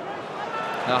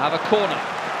 They'll have a corner.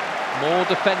 More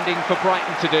defending for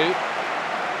Brighton to do.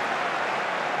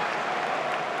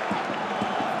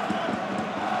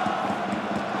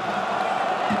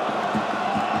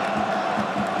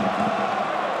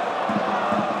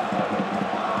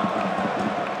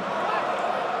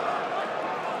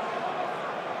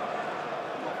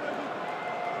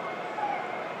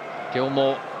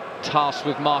 Gilmour tasked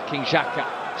with marking Xhaka.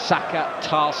 Saka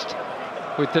tasked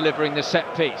with delivering the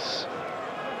set piece.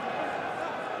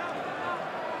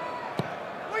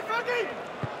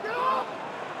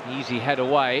 Easy head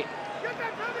away.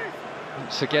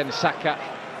 Once again, Saka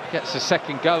gets a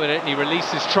second go at it, and he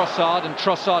releases Trossard, and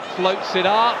Trossard floats it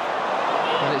up.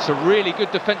 And it's a really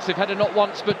good defensive header, not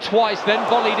once but twice, then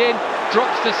volleyed in,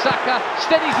 drops to Saka,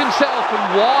 steadies himself,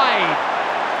 and wide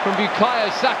from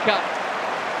Bukayo Saka.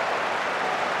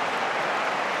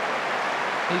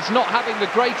 He's not having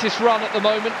the greatest run at the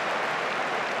moment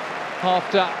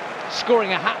after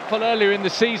scoring a hatful earlier in the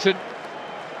season.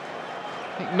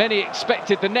 I think many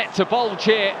expected the net to bulge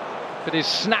here, but his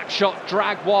snapshot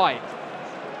dragged wide.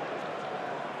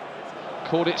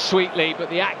 Caught it sweetly, but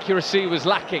the accuracy was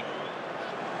lacking.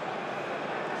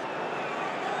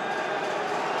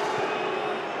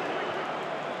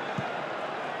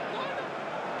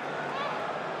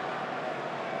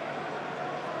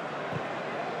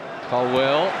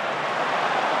 Colwill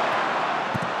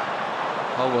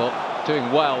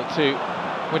doing well to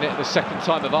win it at the second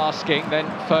time of asking. Then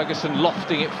Ferguson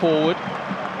lofting it forward.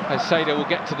 Caicedo will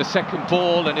get to the second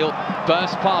ball, and he'll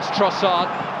burst past Trossard.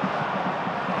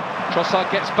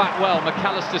 Trossard gets back well.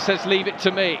 McAllister says, leave it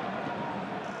to me.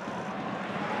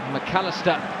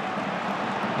 McAllister,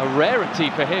 a rarity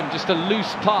for him, just a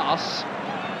loose pass.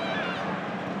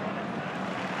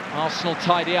 Arsenal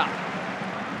tidy up.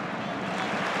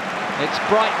 It's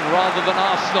Brighton rather than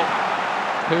Arsenal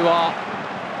who are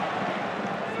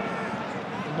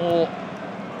more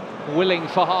willing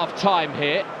for half-time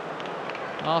here.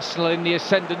 Arsenal in the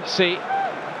ascendancy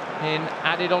in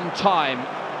added on time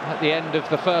at the end of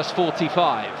the first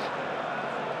 45.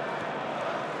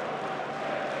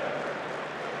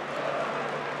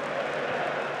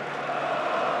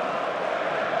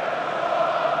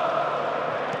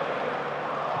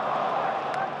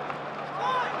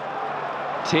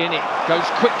 Tierney goes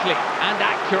quickly and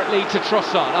accurately to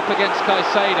Trossard, up against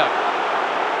Caicedo.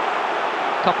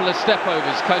 Couple of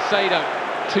step-overs, Caicedo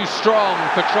too strong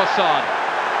for Trossard,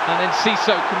 and then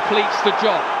Ciso completes the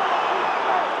job.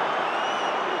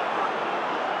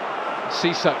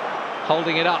 Ciso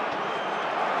holding it up,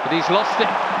 but he's lost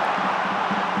it.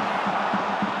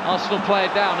 Arsenal play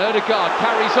it down, Ødegaard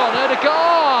carries on,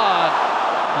 Ødegaard!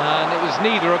 And it was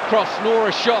neither a cross nor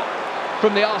a shot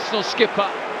from the Arsenal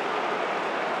skipper.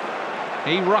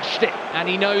 He rushed it, and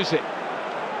he knows it.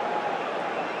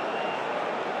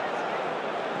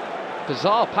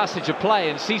 Bizarre passage of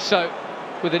play, and Ciso,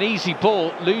 with an easy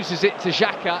ball, loses it to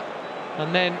Xhaka,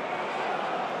 and then,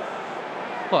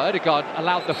 well, Ødegaard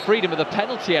allowed the freedom of the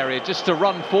penalty area just to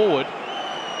run forward.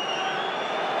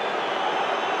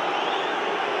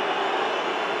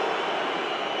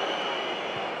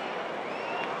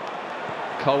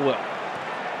 Colwill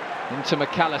into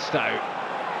McAllister,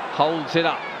 holds it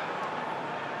up.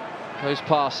 Goes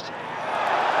past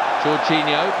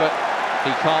Jorginho, but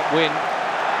he can't win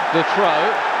the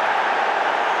throw.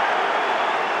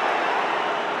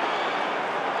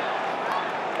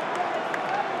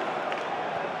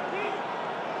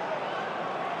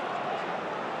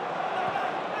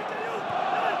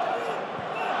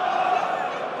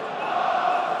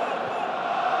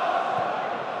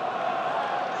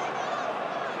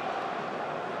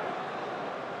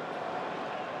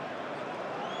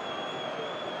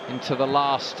 Into the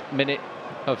last minute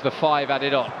of the 5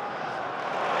 added on.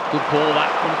 Good ball that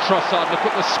from Trossard. Look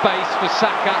at the space for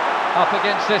Saka up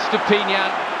against Estepinian.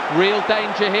 Real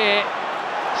danger here.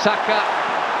 Saka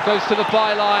goes to the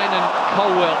byline, and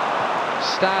Colwill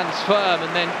stands firm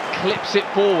and then clips it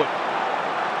forward.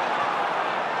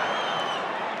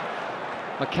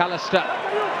 McAllister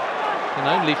can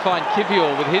only find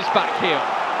Kivior with his back heel.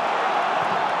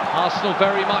 Arsenal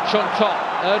very much on top.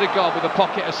 Ødegaard with a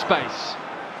pocket of space.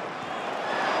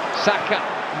 Saka,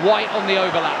 White on the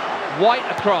overlap. White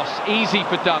across, easy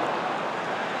for Dunk.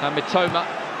 And Mitoma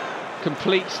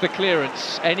completes the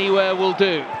clearance. Anywhere will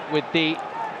do with the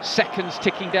seconds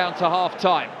ticking down to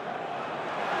half-time.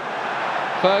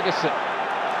 Ferguson,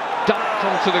 dunked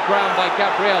onto the ground by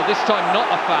Gabriel, this time not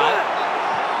a foul.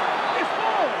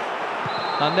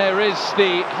 And there is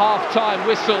the half-time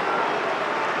whistle.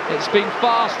 It's been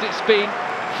fast, it's been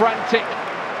frantic.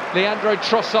 Leandro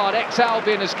Trossard,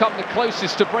 ex-Albion, has come the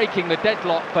closest to breaking the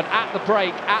deadlock, but at the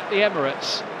break, at the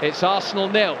Emirates, it's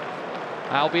Arsenal 0,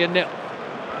 Albion 0.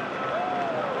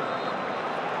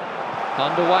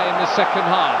 Underway in the second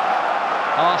half.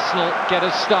 Arsenal get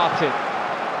us started.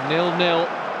 0-0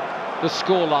 the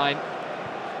scoreline.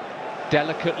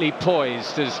 Delicately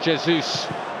poised as Jesus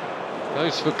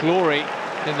goes for glory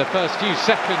in the first few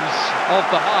seconds of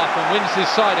the half and wins his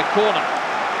side a corner.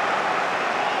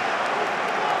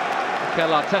 Mikel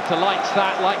Arteta likes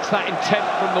that intent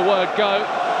from the word go.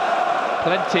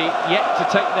 Plenty yet to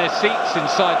take their seats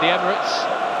inside the Emirates.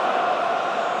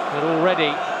 But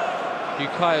already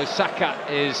Bukayo Saka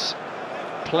is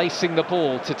placing the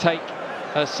ball to take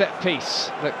a set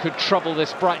piece that could trouble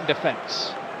this Brighton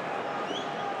defence.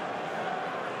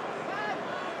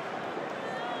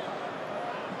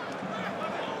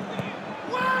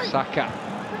 Saka,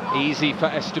 easy for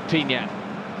Estupiñán.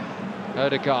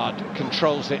 Ødegaard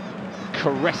controls it,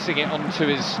 caressing it onto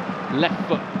his left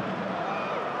foot.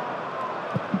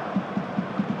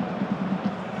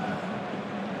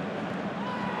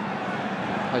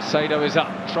 Caicedo is up,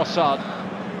 Trossard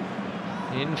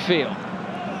infield.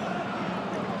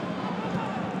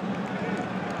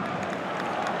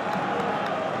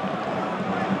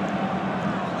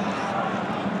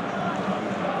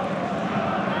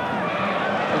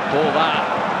 Ball that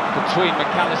between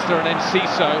McAllister and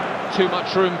Enciso. Too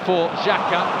much room for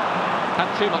Xhaka.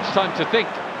 Had too much time to think.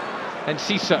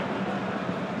 Enciso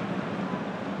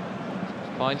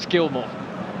finds Gilmour.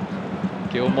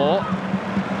 Gilmour.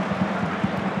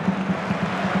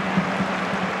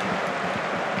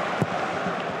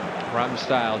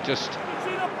 Ramsdale just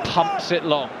pumps it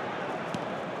long.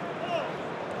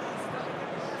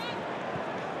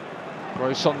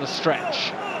 Gross on the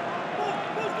stretch.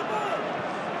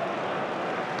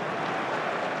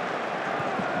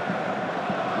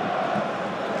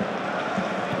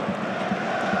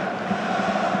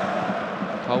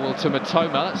 Cole to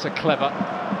Mitoma, that's a clever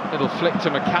little flick to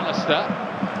McAllister.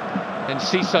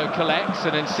 Enciso collects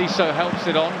and Enciso helps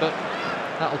it on, but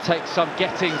that'll take some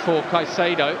getting for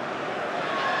Caicedo.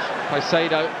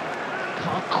 Caicedo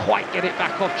can't quite get it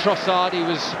back off Trossard, he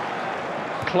was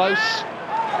close.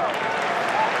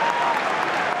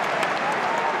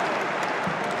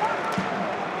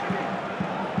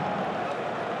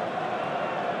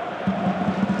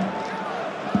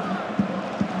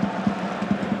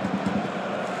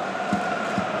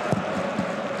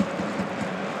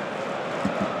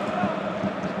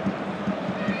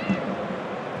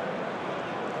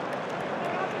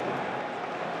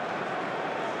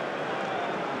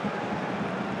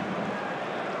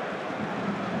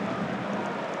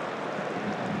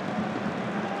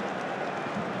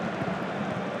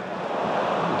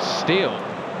 Steele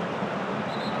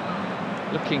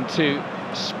looking to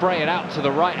spray it out to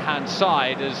the right-hand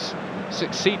side, has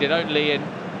succeeded only in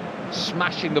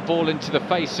smashing the ball into the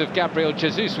face of Gabriel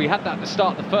Jesus. We had that at the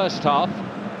start of the first half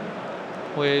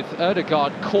with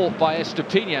Ødegaard caught by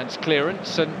Estupiñán's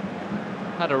clearance, and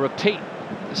had a repeat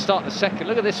at the start of the second.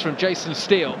 Look at this from Jason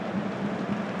Steele.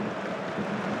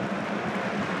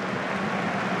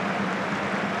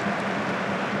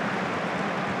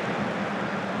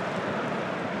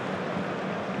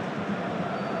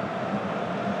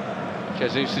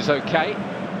 Jesus is okay.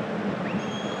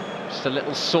 Just a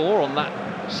little sore on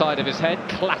that side of his head,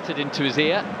 clattered into his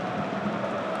ear.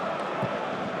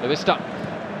 Lewis Dunk.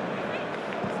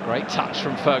 Great touch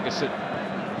from Ferguson.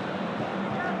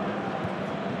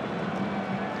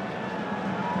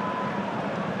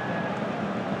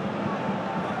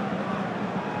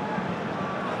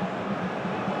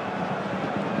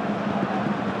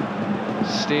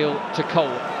 Steele to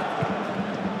Cole.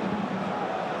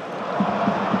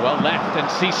 Well left,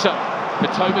 Enciso.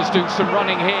 Mitoma's doing some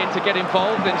running here to get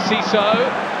involved. Enciso.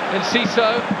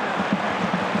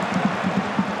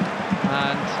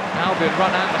 And Albion run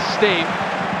out of steam.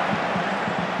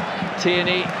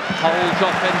 Tierney holds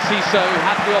off Enciso, who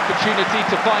had the opportunity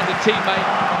to find a teammate,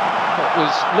 but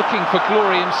was looking for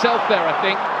glory himself there, I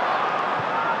think.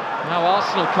 Now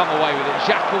Arsenal come away with it.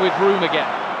 Xhaka with room again.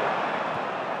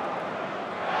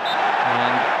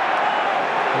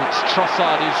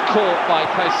 Trossard, who's caught by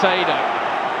Caicedo.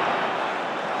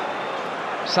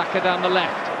 Saka down the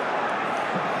left.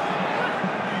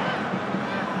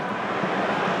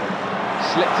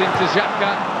 Slipped into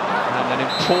Xhaka, and an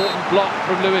important block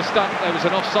from Lewis Dunk. There was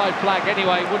an offside flag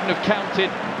anyway, wouldn't have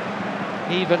counted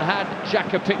even had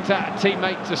Xhaka picked out a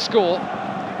teammate to score.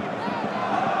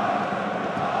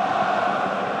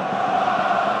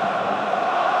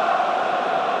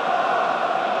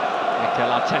 Mikel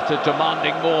Arteta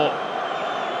demanding more.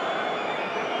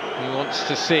 He wants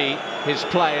to see his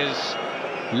players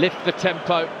lift the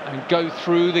tempo and go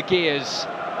through the gears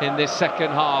in this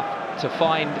second half to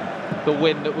find the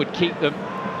win that would keep them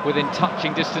within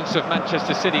touching distance of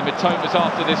Manchester City. Mitoma's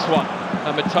after this one,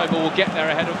 and Mitoma will get there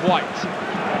ahead of White.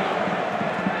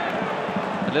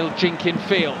 A little jink in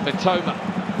field. Mitoma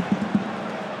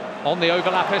on the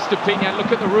overlap. Estupiñán,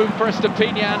 look at the room for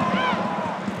Estupiñán.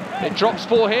 It drops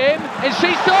for him.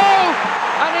 Enciso!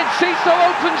 And Enciso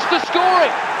opens the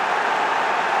scoring.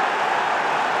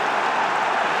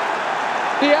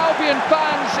 The Albion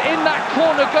fans in that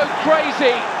corner go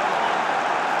crazy.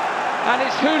 And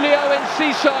it's Julio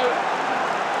Enciso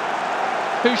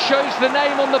who shows the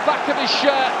name on the back of his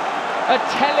shirt. A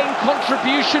telling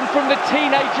contribution from the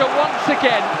teenager once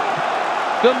again.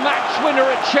 The match winner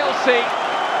at Chelsea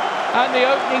and the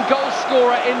opening goal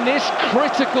scorer in this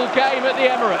critical game at the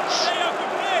Emirates.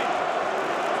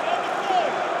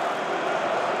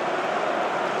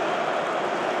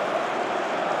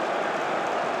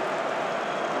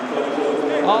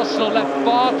 Arsenal left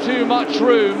far too much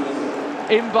room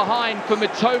in behind for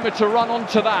Mitoma to run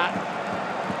onto that.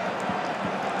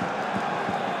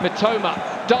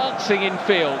 Mitoma dancing in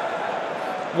field,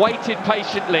 waited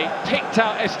patiently, picked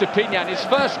out Estupiñán. His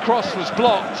first cross was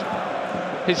blocked,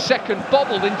 his second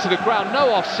bobbled into the ground, no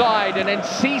offside, and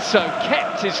Enciso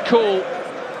kept his cool.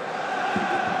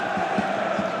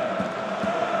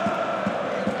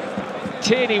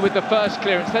 Tierney with the first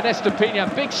clearance, then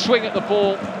Estupiñán, big swing at the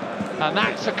ball, and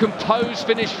that's a composed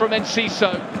finish from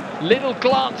Enciso. Little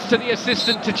glance to the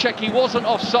assistant to check he wasn't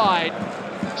offside.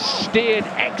 Steered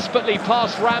expertly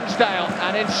past Ramsdale,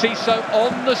 and Enciso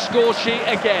on the score sheet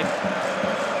again.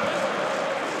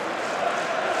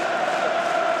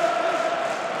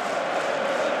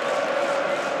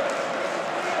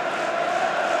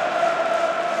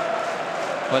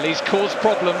 Well, he's caused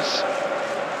problems.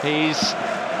 He's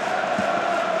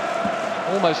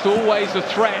almost always a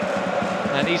threat,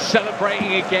 and he's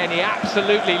celebrating again. He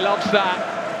absolutely loves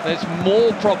that. There's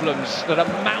more problems that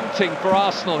are mounting for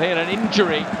Arsenal here. An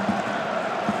injury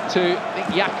to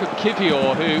Jakub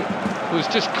Kiwior, who was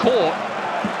just caught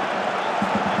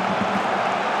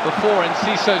before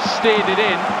Enciso steered it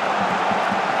in.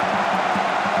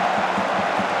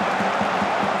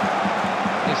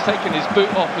 He's taken his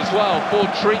boot off as well for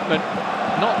treatment.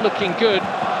 Not looking good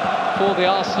for the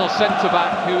Arsenal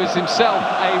centre-back, who is himself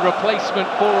a replacement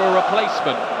for a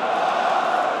replacement.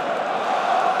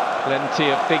 Plenty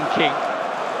of thinking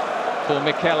for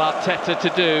Mikel Arteta to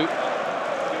do.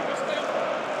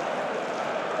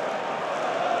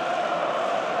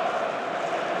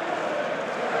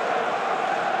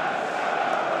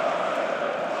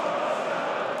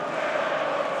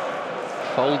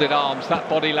 Folded arms, that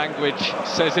body language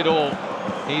says it all.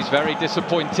 He's very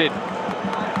disappointed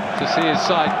to see his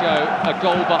side go a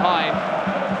goal behind.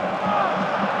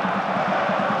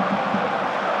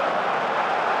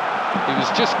 He was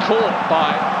just caught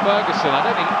by Ferguson. I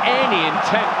don't think any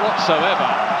intent whatsoever.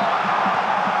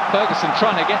 Ferguson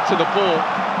trying to get to the ball,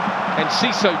 and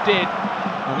Enciso did,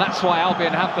 and that's why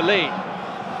Albion have the lead.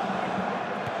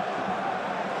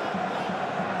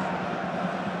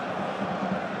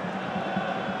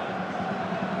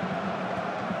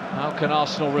 How can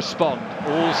Arsenal respond?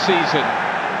 All season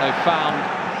they've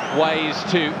found ways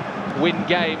to win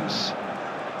games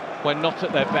when not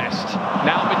at their best.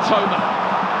 Now Mitoma.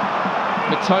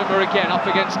 Mitoma again up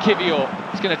against Kiwior.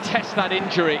 He's going to test that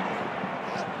injury.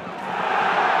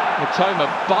 Mitoma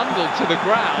bundled to the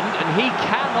ground, and he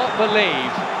cannot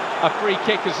believe a free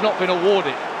kick has not been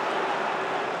awarded.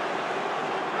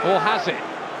 Or has it?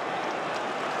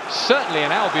 Certainly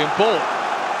an Albion ball.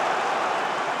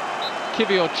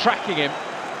 Kiwior tracking him,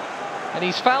 and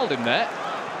he's fouled him there.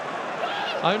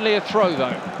 Only a throw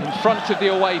though, in front of the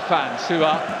away fans, who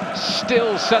are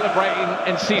still celebrating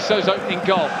Enciso's opening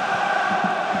goal.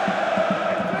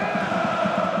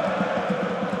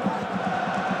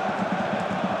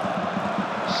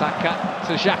 Saka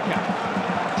to Xhaka,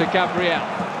 to Gabriel.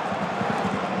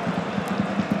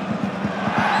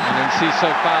 And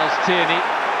Enciso fouls Tierney.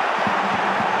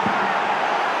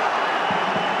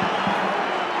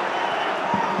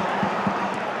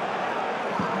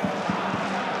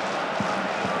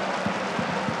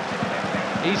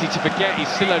 Easy to forget he's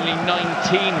still only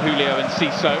 19, Julio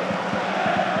Enciso.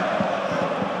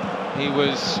 He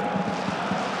was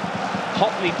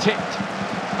hotly tipped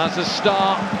as a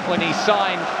star when he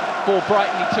signed for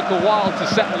Brighton. He took a while to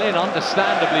settle in,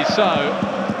 understandably so,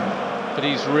 but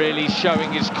he's really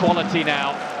showing his quality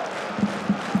now.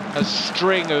 A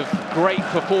string of great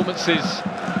performances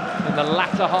in the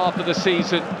latter half of the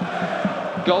season,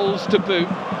 goals to boot.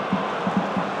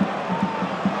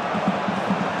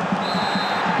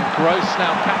 Gross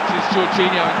now catches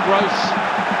Jorginho, and Gross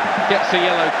gets a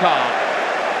yellow card.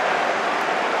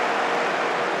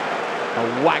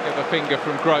 A wag of a finger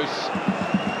from Gross,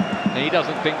 and he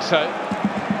doesn't think so.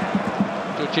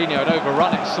 Jorginho had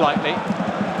overrun it slightly.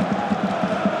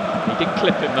 He did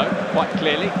clip him though, quite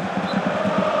clearly.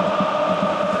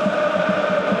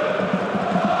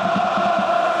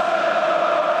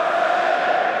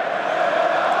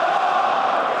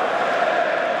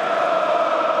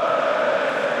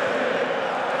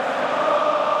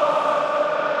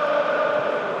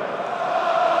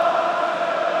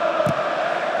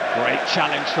 Great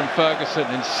challenge from Ferguson,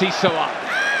 and Enciso up.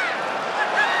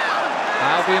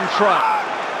 Albion try.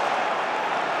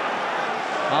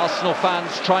 Arsenal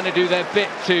fans trying to do their bit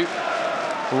to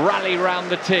rally round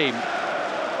the team.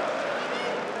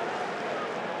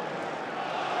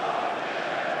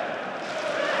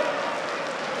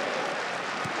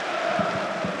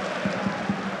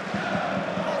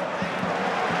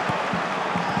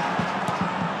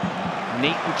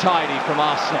 Neat and tidy from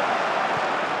Arsenal.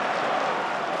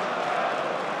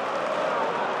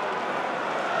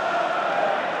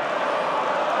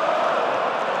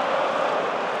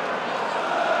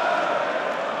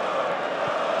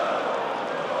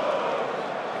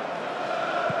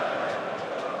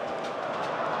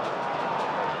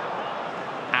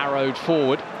 Arrowed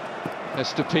forward.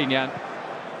 Estepinian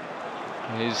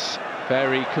is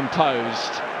very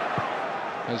composed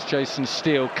as Jason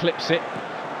Steele clips it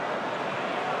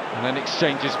and then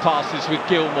exchanges passes with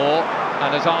Gilmour,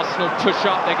 and as Arsenal push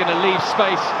up they're going to leave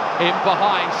space in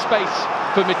behind, space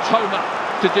for Mitoma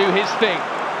to do his thing,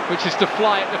 which is to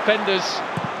fly at defenders.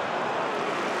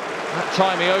 That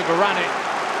time he overran it.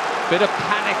 Bit of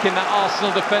panic in that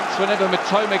Arsenal defence whenever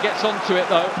Mitoma gets onto it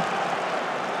though.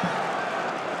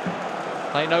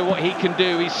 They know what he can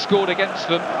do. He's scored against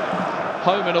them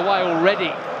home and away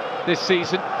already this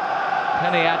season.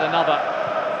 Can he add another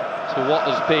to what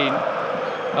has been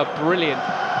a brilliant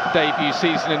debut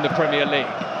season in the Premier League?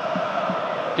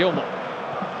 Gilmour.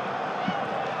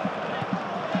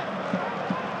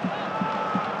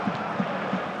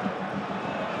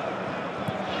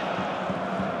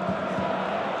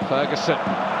 Ferguson.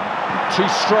 Too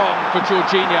strong for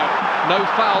Jorginho. No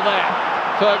foul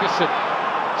there. Ferguson.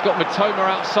 He's got Mitoma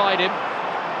outside him,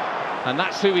 and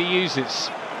that's who he uses.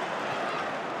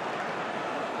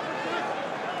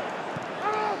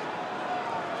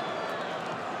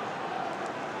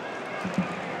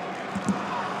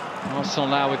 Arsenal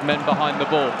now with men behind the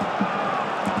ball.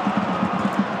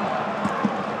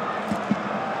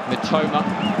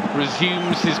 Mitoma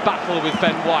resumes his battle with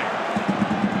Ben White.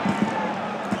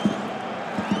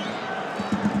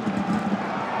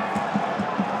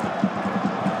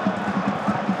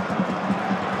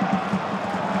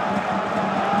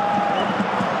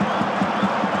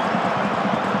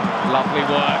 Lovely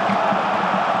work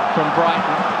from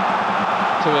Brighton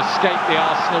to escape the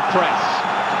Arsenal press.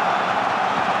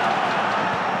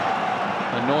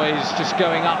 The noise just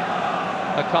going up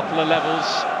a couple of levels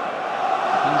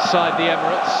inside the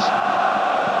Emirates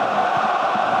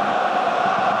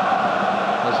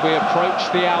as we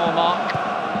approach the hour mark.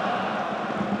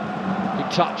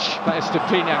 Good touch by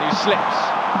Estepinian, who slips.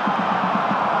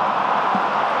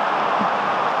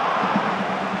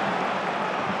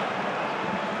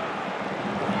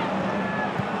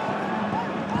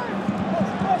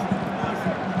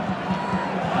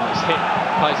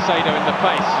 Caicedo in the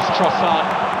face as Trossard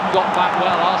got back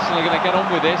well. Arsenal are going to get on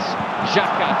with this.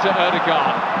 Xhaka to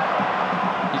Ødegaard.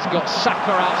 He's got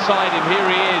Saka outside him. Here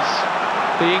he is,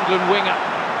 the England winger,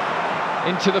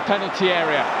 into the penalty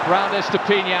area. Round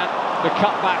Estepinian, the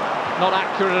cutback not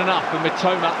accurate enough, and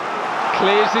Mitoma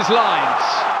clears his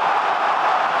lines.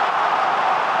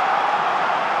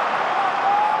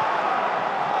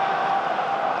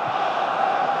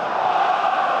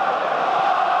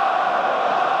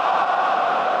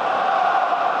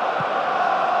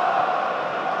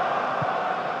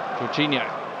 Jorginho,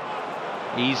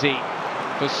 easy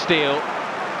for Steele.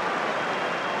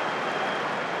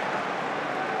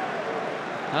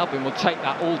 Albion will take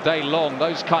that all day long,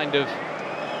 those kind of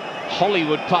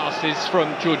Hollywood passes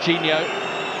from Jorginho,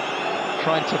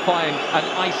 trying to find an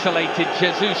isolated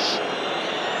Jesus.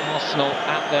 Arsenal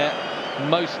at their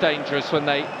most dangerous when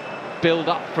they build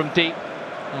up from deep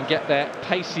and get their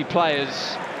pacey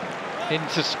players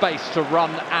into space to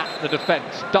run at the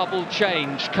defence. Double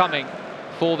change coming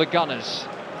for the Gunners.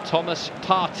 Thomas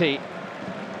Partey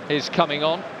is coming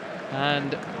on,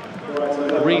 and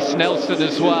Reiss Nelson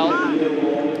as well.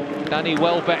 Danny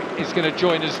Welbeck is going to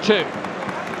join us too.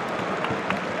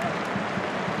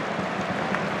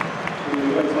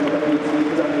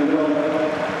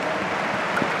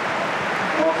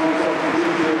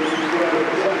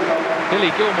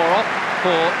 Billy Gilmour off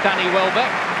for Danny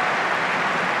Welbeck.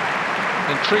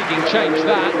 Intriguing change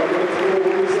that.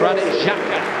 Granit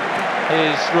Xhaka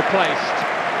is replaced.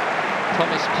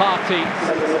 Thomas Partey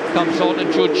comes on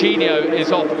and Jorginho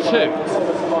is off too.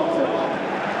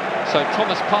 So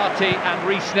Thomas Partey and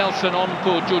Reiss Nelson on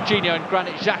for Jorginho and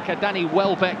Granit Xhaka. Danny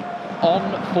Welbeck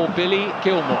on for Billy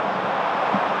Gilmour.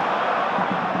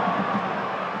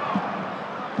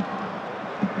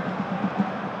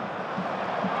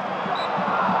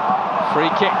 Free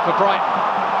kick for Brighton.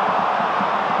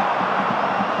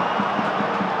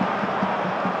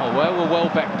 Oh, where will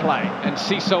Welbeck play? And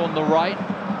Enciso on the right,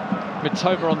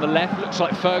 Mitoma on the left. Looks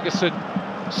like Ferguson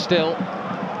still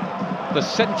the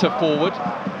centre forward.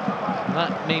 And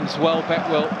that means Welbeck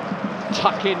will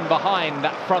tuck in behind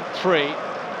that front three.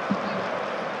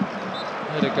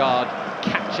 Odegaard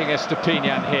catching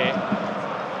Estepinian here.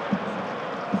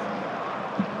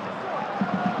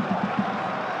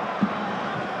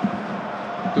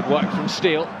 Good work from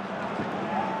Steele.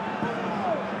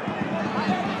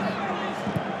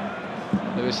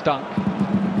 Lewis Dunk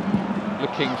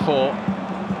looking for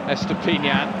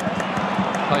Estepinian.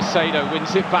 Caicedo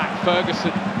wins it back.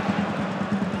 Ferguson.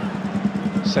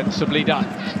 Sensibly done.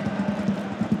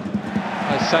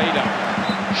 Caicedo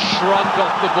shrugged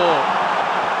off the ball.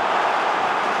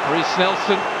 Reiss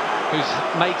Nelson, who's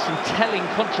made some telling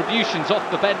contributions off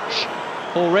the bench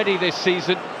already this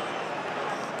season.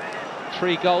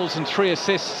 3 goals and 3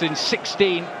 assists in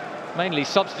 16, mainly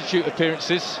substitute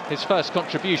appearances. His first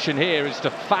contribution here is to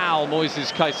foul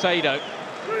Moises Caicedo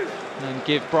and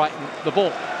give Brighton the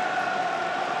ball.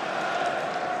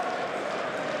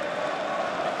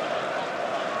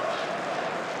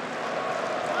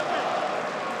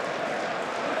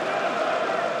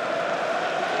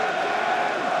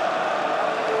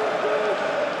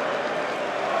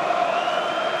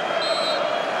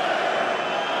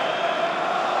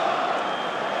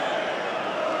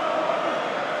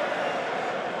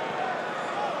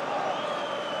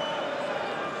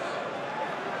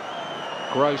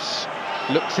 Gross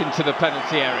looks into the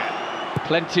penalty area.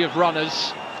 Plenty of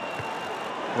runners.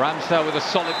 Ramsdale with a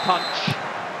solid punch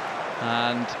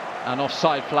and an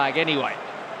offside flag anyway.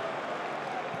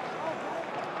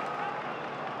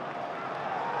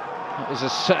 That was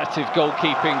assertive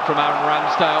goalkeeping from Aaron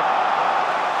Ramsdale.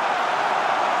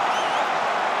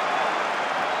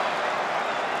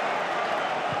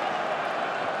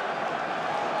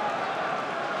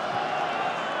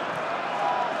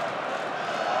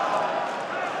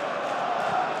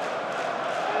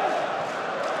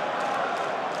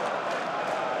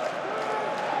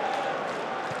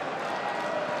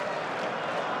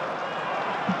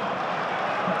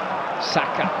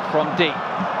 Saka from deep.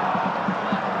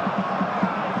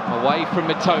 Away from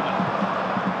Mitoma.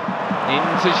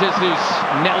 Into Jesus.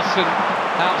 Nelson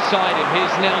outside him.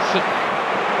 Here's Nelson.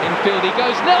 Infield he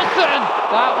goes. Nelson!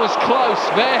 That was close.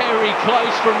 Very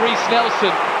close from Reiss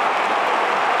Nelson.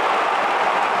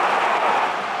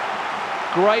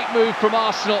 Great move from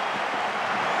Arsenal.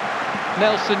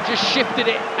 Nelson just shifted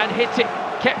it and hit it.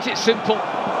 Kept it simple.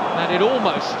 And it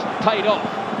almost paid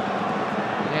off.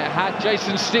 Yeah, had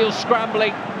Jason Steele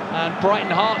scrambling and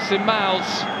Brighton hearts in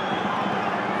mouths.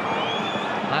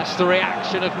 That's the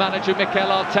reaction of manager Mikel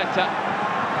Arteta.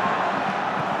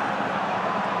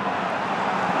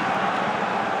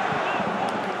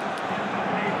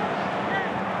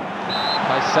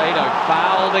 Caicedo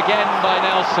fouled again by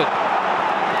Nelson.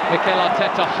 Mikel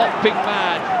Arteta hopping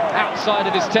mad outside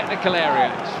of his technical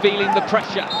area. He's feeling the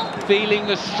pressure, feeling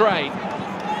the strain,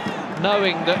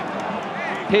 knowing that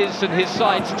his and his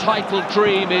side's title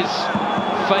dream is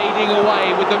fading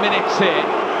away with the minutes here.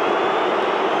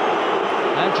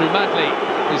 Andrew Madley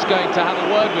is going to have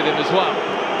a word with him as well.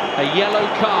 A yellow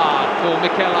card for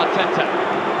Mikel Arteta.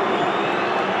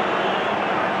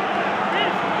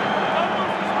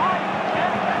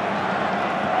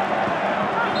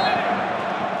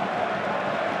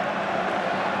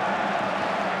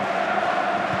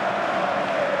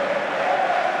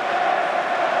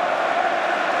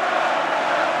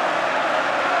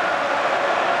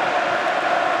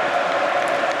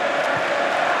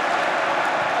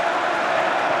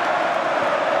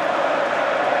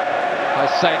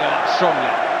 Caicedo up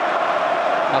strongly.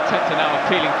 Arteta now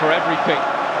appealing for everything.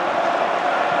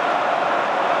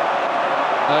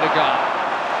 Odegaard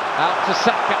out to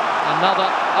Saka. Another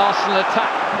Arsenal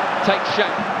attack takes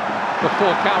shape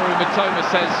before Kaoru Mitoma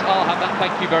says, "I'll have that,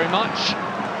 thank you very much."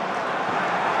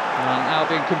 And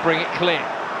Albion can bring it clear.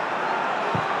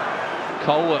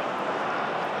 Colwell.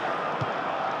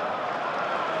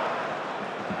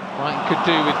 Brighton could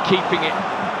do with keeping it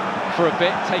for a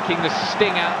bit, taking the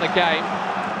sting out of the game.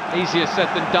 Easier said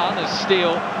than done, as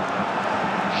Steele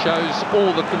shows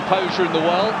all the composure in the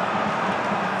world.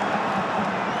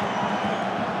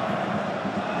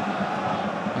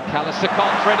 McAllister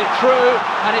can't thread it through,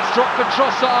 and it's dropped for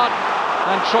Trossard,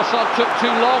 and Trossard took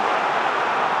too long.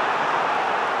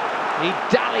 He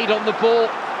dallied on the ball,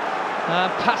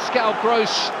 and Pascal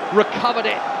Gross recovered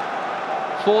it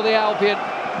for the Albion.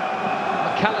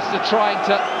 McAllister trying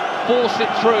to force it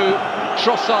through,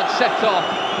 Trossard set off,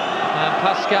 and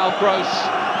Pascal Gross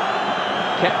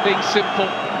kept things simple.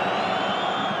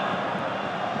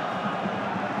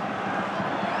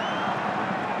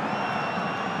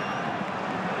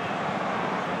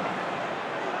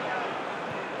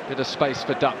 Bit of space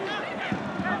for Dunk.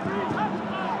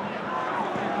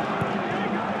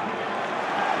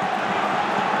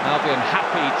 Albion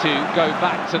happy to go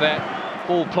back to their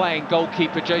ball-playing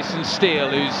goalkeeper Jason Steele,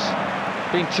 who's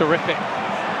been terrific.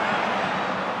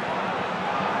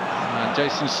 And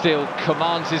Jason Steele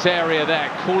commands his area there,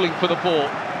 calling for the ball,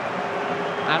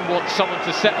 and wants someone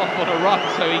to set off on a run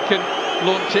so he can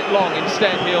launch it long.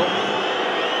 Instead, he'll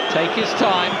take his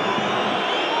time.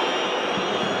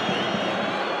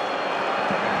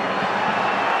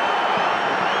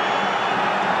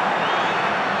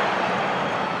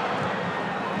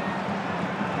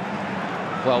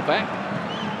 Welbeck.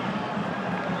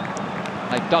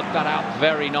 They dug that out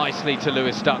very nicely to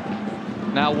Lewis Dunk.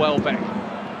 Now Welbeck.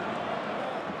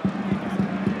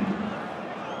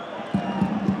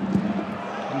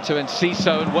 Into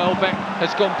Enciso, and Welbeck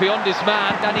has gone beyond his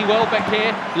man. Danny Welbeck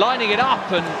here, lining it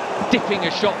up and dipping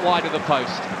a shot wide of the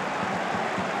post.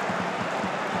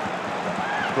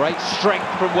 Great strength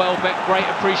from Welbeck, great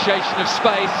appreciation of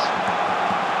space.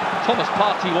 Thomas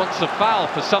Partey wants a foul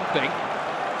for something.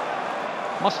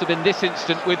 Must have been this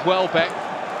instant with Welbeck.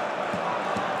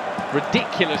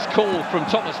 Ridiculous call from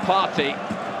Thomas Partey.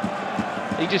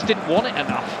 He just didn't want it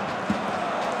enough.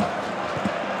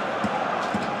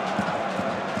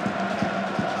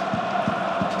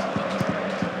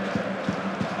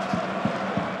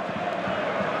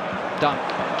 Dunk,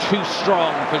 too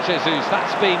strong for Jesus.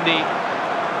 That's been the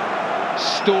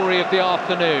story of the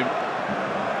afternoon.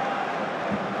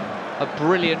 A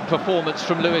brilliant performance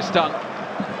from Lewis Dunk.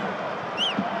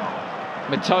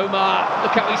 Mitoma,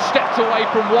 look how he stepped away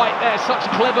from White there, such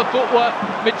clever footwork.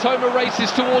 Mitoma races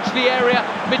towards the area.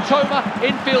 Mitoma,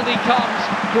 infield he comes.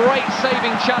 Great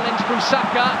saving challenge from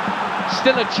Saka.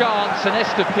 Still a chance, and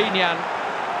Estepinian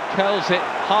curls it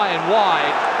high and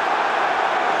wide.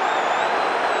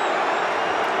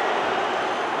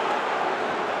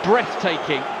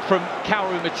 Breathtaking from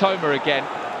Kaoru Mitoma again.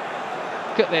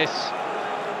 Look at this.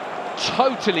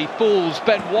 Totally fools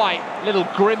Ben White. Little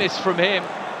grimace from him.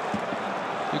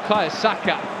 Bukayo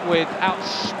Saka with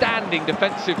outstanding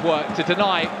defensive work to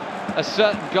deny a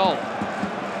certain goal.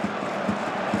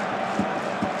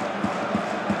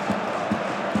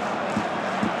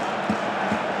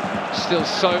 Still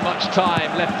so much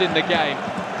time left in the game.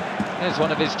 There's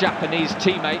one of his Japanese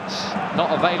teammates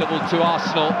not available to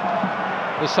Arsenal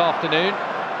this afternoon,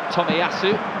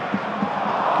 Tomiyasu.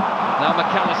 Now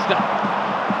McAllister.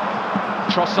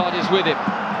 Trossard is with him.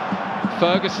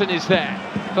 Ferguson is there.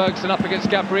 Ferguson up against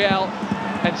Gabriel.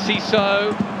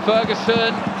 Enciso.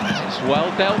 Ferguson. It's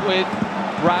well dealt with.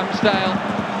 Ramsdale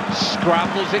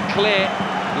scrambles it clear.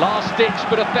 Last ditch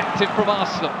but effective from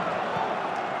Arsenal.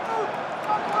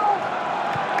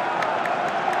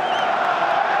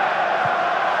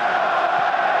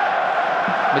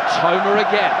 Mitoma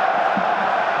again.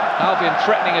 Albion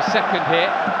threatening a second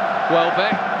here.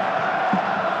 Welbeck.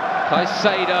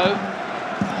 Caicedo.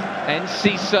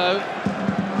 Enciso.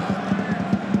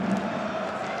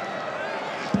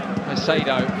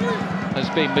 Caicedo has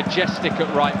been majestic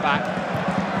at right back.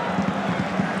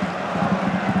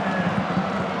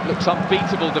 Looks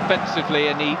unbeatable defensively,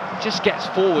 and he just gets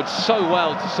forward so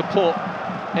well to support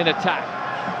in attack.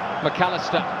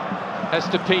 McAllister,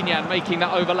 Estepinian making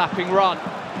that overlapping run,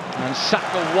 and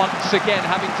Saka once again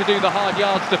having to do the hard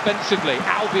yards defensively.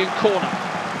 Albion corner.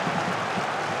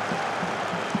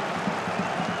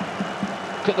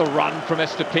 Look at the run from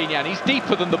Estepinian. He's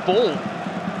deeper than the ball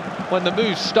when the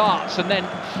move starts, and then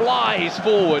flies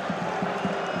forward.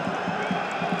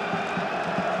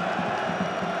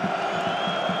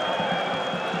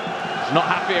 Not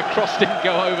happy a cross didn't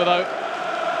go over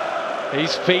though.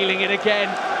 He's feeling it again.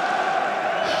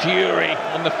 Fury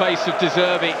on the face of De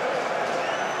Zerbi.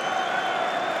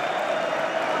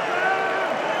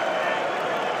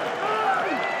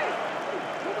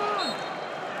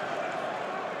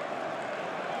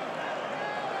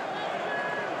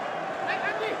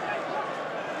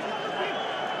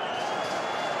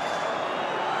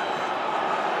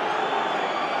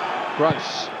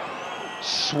 Gross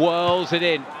swirls it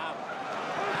in.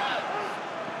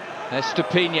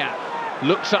 Estepina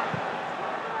looks up.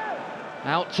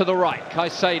 Out to the right,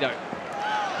 Caicedo.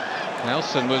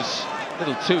 Nelson was a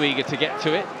little too eager to get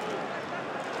to it.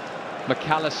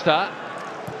 McAllister.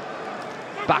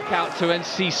 Back out to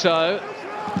Enciso.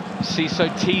 Enciso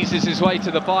teases his way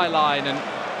to the byline and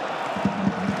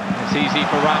it's easy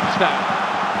for Ramsdale.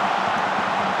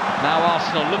 Now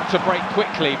Arsenal look to break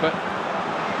quickly, but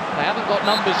they haven't got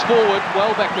numbers forward.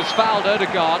 Welbeck has fouled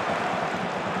Ødegaard.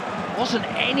 Wasn't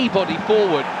anybody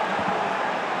forward.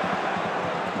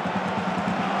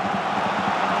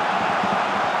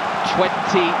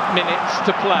 .20 minutes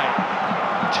to play.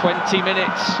 20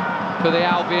 minutes for the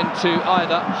Albion to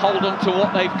either hold on to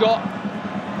what they've got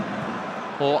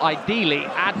or ideally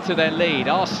add to their lead.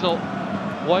 Arsenal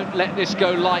won't let this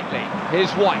go lightly.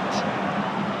 Here's White.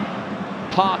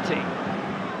 Partey.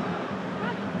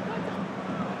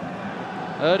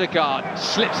 Ødegaard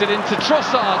slips it into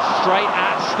Trossard, straight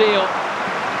at Steele.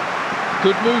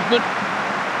 Good movement,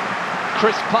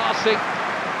 crisp passing,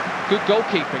 good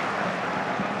goalkeeping.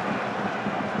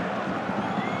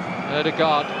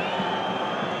 Ødegaard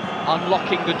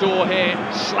unlocking the door here,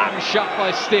 slammed shut by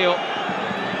Steele.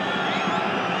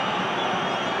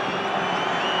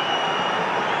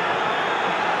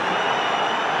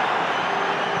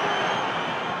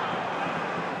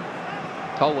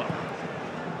 Colwell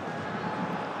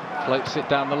floats it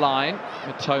down the line.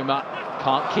 Mitoma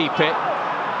can't keep it.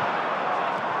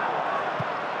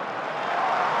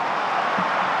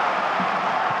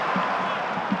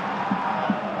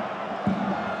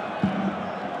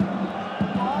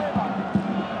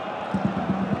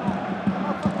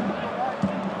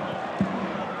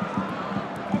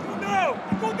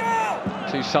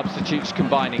 Two substitutes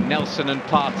combining, Nelson and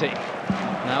Partey.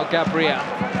 Now Gabriel.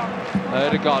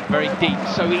 Ødegaard very deep,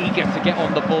 so eager to get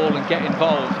on the ball and get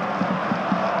involved.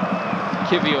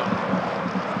 Kivior.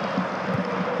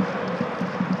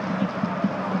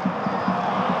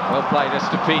 Well played,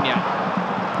 Estepina.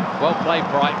 Well played,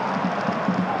 Brighton.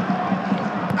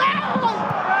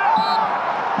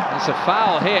 There's a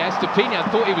foul here.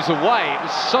 Estepina thought he was away. It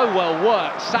was so well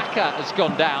worked. Saka has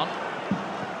gone down.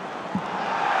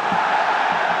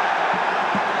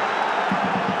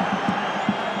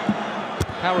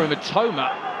 Kaoru Mitoma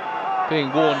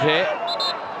being warned here.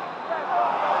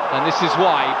 And this is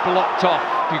why, blocked off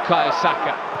Bukayo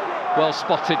Saka. Well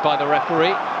spotted by the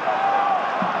referee.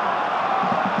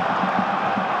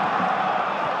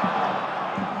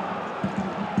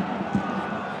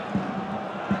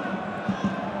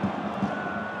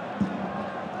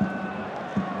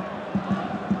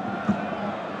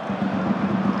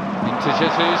 Into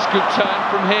Jesus, good turn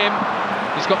from him.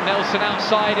 He's got Nelson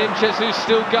outside him, Jesus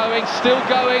still going,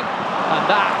 and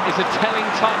that is a telling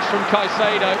touch from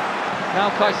Caicedo. Now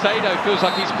Caicedo feels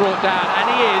like he's brought down, and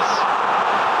he is.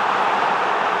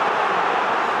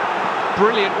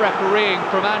 Brilliant refereeing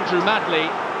from Andrew Madley.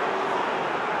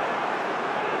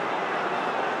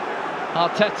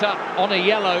 Arteta on a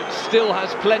yellow still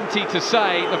has plenty to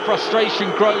say. The frustration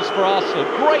grows for Arsenal.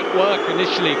 Great work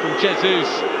initially from Jesus.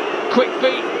 Quick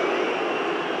feet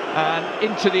and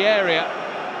into the area.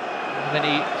 And then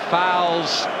he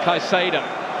fouls Caicedo.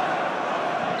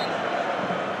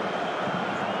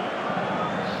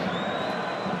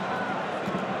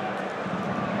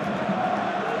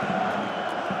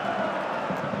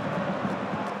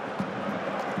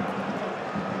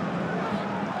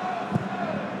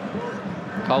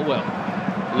 Colwell,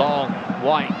 long,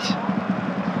 White,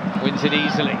 wins it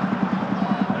easily.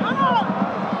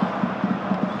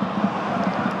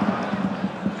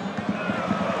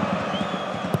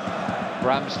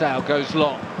 Ramsdale goes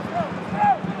long.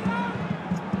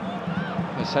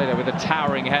 Caicedo with a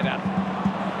towering header.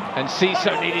 And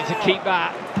Enciso needed to keep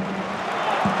that.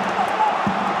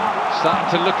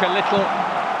 Starting to look a little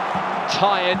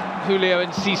tired, Julio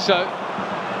Enciso.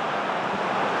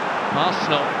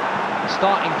 Arsenal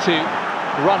starting to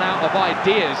run out of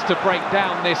ideas to break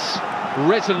down this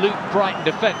resolute Brighton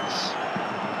defence.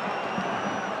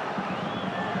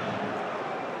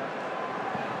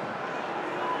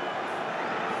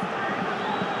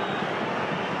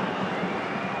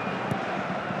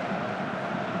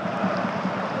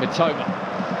 Mitoma.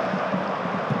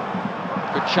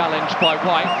 Good challenge by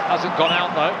White, hasn't gone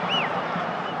out though.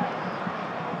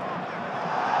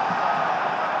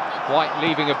 White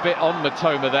leaving a bit on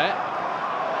Matoma there.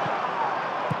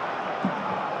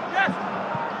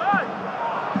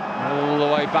 All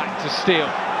the way back to Steele.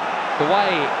 The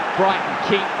way Brighton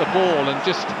keep the ball and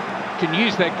just can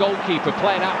use their goalkeeper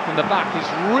playing out from the back is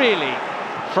really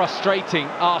frustrating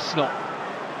Arsenal.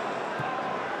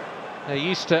 They're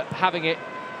used to having it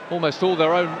almost all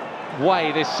their own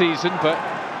way this season, but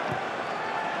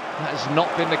that has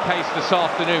not been the case this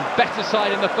afternoon. Better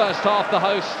side in the first half, the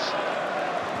hosts.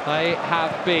 They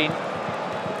have been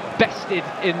bested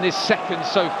in this second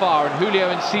so far, and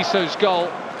Julio Enciso's goal,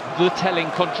 the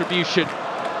telling contribution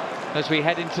as we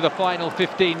head into the final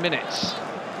 15 minutes.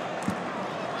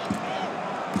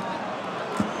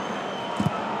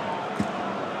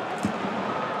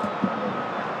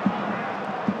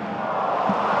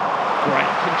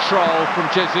 Great control from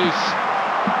Jesus.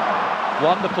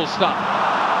 Wonderful stuff.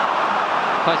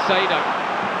 Caicedo.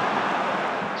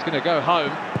 It's going to go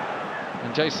home.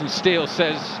 And Jason Steele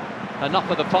says, enough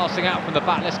of the passing out from the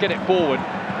back, let's get it forward.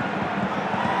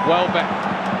 Welbeck.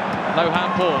 No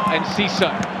handball.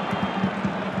 Enciso.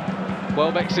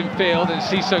 Welbeck's in field.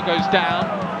 Enciso goes down.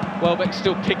 Welbeck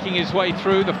still picking his way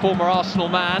through, the former Arsenal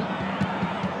man.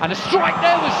 And a strike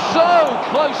there was so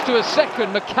close to a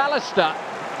second. McAllister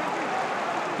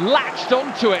latched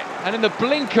onto it, and in the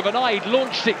blink of an eye, he'd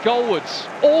launched it goalwards.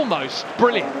 Almost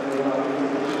brilliant.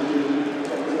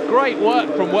 Great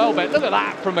work from Welbeck. Look at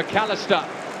that from McAllister.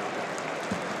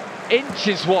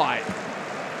 Inches wide.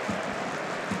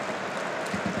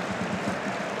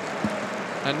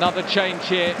 Another change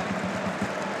here.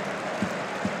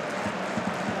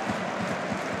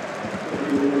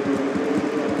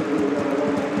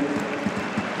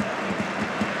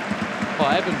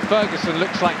 Well, Evan Ferguson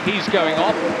looks like he's going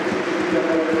off.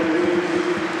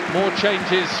 More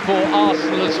changes for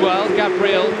Arsenal as well.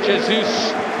 Gabriel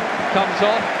Jesus comes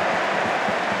off.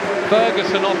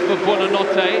 Ferguson off for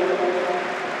Buonanotte.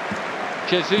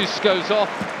 Jesus goes off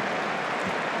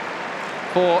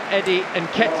for Eddie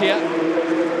Nketiah.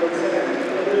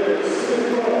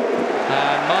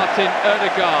 And Martin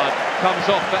Ødegaard comes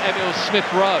off for Emil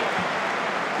Smith-Rowe.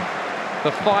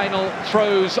 The final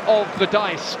throws of the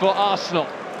dice for Arsenal.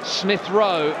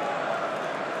 Smith-Rowe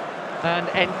and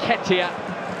Nketiah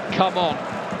come on.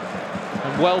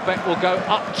 And Welbeck will go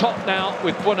up top now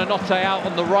with Buonanotte out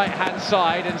on the right-hand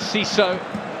side, and Enciso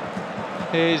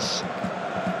is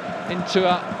into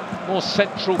a more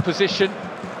central position.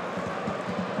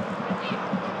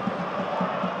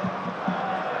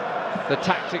 The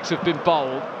tactics have been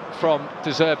bold from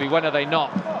De Zerbi, when are they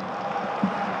not?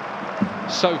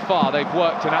 So far they've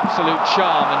worked an absolute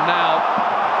charm, and now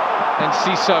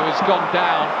Enciso has gone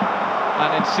down,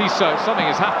 and Enciso, something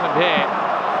has happened here,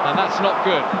 and that's not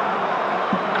good.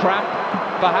 Cramp,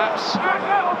 perhaps.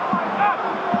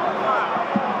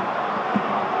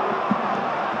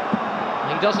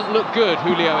 He doesn't look good,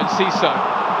 Julio Enciso.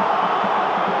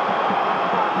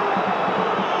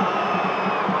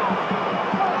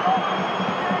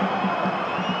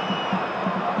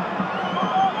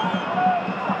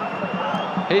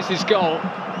 Here's his goal.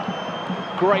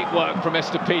 Great work from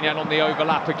Estupiñán on the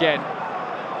overlap again.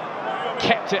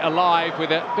 Kept it alive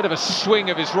with a bit of a swing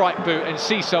of his right boot, and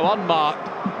Enciso unmarked.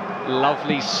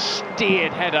 Lovely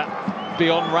steered header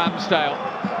beyond Ramsdale.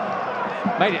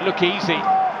 Made it look easy.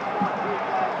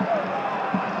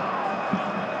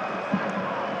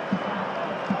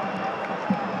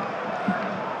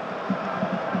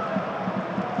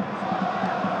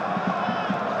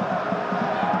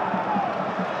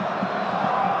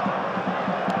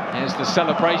 There's the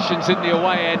celebrations in the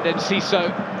away end, and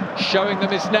Enciso showing them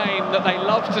his name that they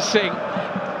love to sing.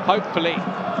 Hopefully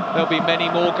there'll be many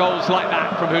more goals like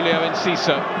that from Julio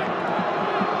Enciso.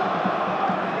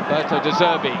 Berto De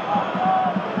Zerbi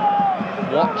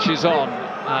watches on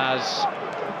as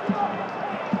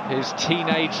his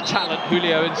teenage talent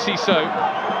Julio Enciso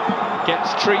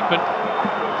gets treatment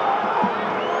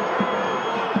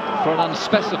for an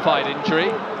unspecified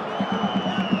injury.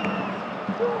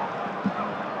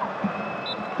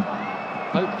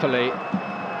 Hopefully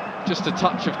just a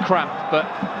touch of cramp, but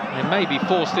he may be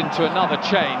forced into another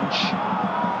change,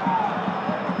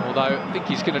 although I think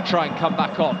he's going to try and come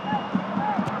back on.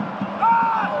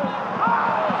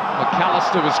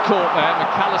 McAllister was caught there.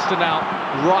 McAllister now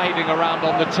riding around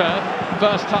on the turf.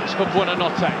 First touch for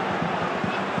Buonanotte.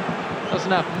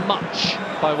 Doesn't have much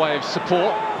by way of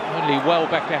support, only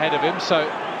Welbeck ahead of him, so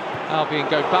Albion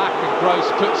go back and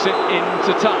Gross puts it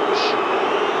into touch.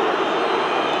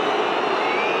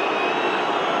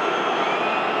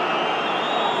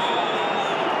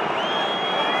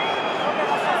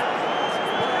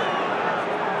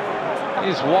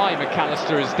 is why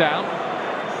McAllister is down.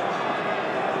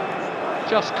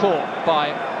 Just caught by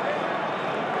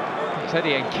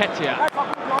Teddy Nketiah,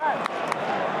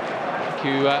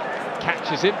 who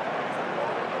catches him.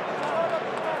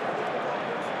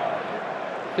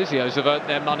 Physios have earned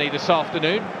their money this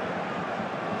afternoon.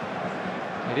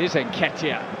 It is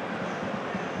Nketiah.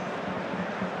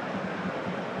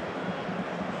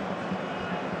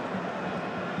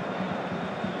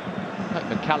 Hope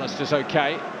McAllister's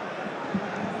okay.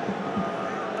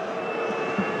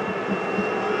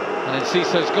 And then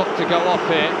Cisso's got to go off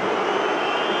here.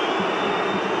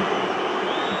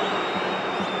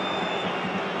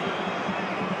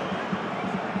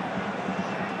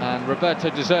 And Roberto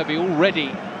De Zerbi,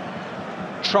 already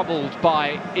troubled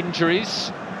by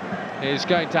injuries, is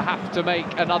going to have to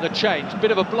make another change.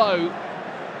 Bit of a blow,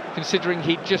 considering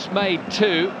he'd just made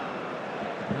two,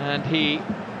 and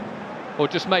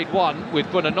just made one with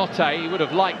Buonanotte. He would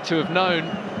have liked to have known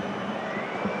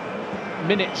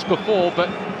minutes before, but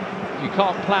you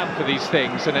can't plan for these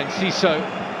things. And then Cisso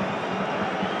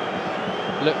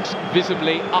looks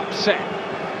visibly upset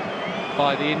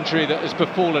by the injury that has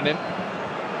befallen him.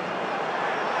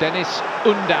 Dennis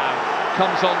Undav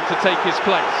comes on to take his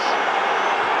place.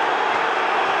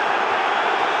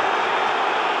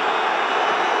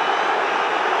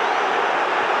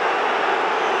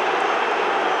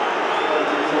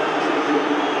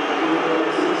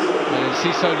 And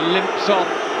Cisso limps off.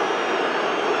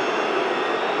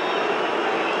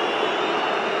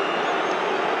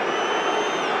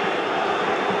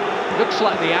 Looks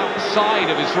like the outside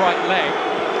of his right leg.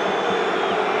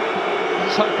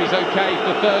 Let's hope he's okay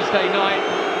for Thursday night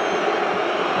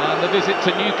and the visit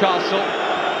to Newcastle.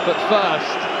 But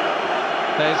first,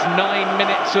 there's 9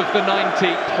 minutes of the 90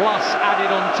 plus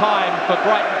added on time for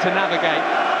Brighton to navigate,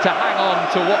 to hang on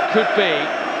to what could be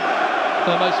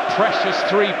the most precious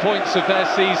 3 points of their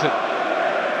season.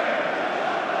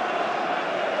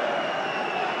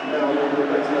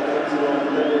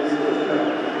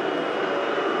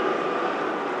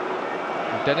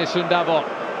 Dennis Undav on.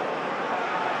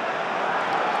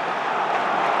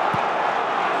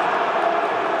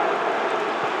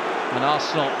 And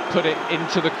Arsenal put it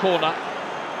into the corner,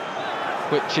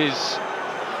 which is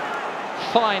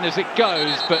fine as it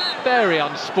goes, but very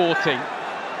unsporting.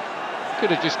 Could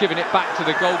have just given it back to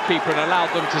the goalkeeper and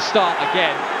allowed them to start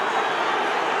again.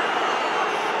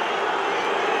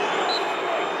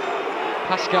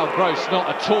 Pascal Gross not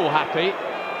at all happy.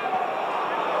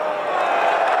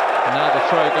 Now the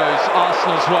throw goes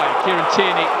Arsenal's way. Kieran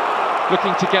Tierney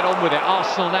looking to get on with it.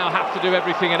 Arsenal now have to do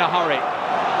everything in a hurry.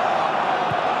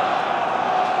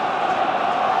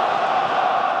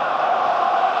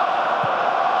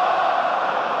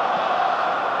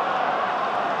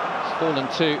 It's fallen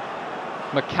to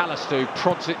McAllister, who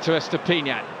prods it to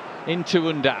Estepinian, into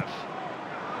Undav.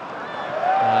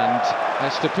 And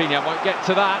Estepinian won't get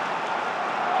to that.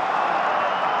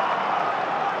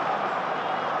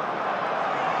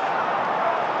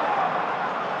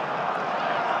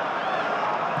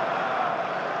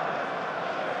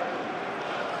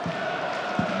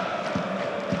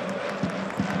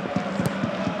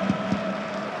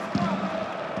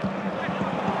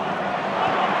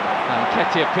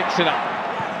 Nketiah picks it up.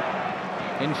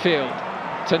 Infield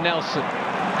to Nelson,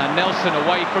 and Nelson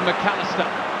away from McAllister.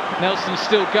 Nelson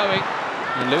still going,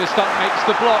 and Lewis Dunk makes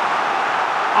the block.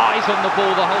 Eyes on the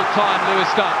ball the whole time,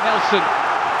 Lewis Dunk. Nelson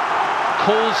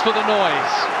calls for the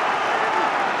noise.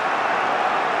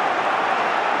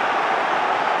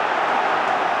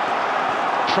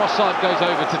 Trossard goes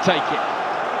over to take it.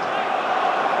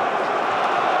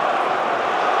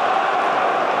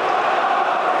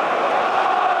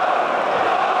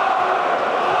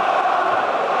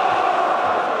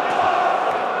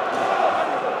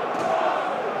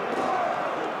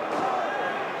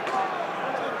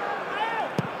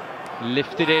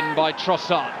 Lifted in by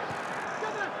Trossard.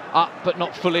 Up but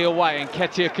not fully away, and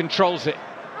Nketiah controls it.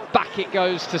 Back it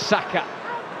goes to Saka.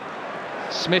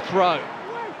 Smith Rowe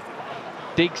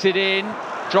digs it in,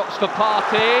 drops for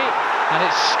Partey, and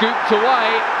it's scooped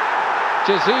away.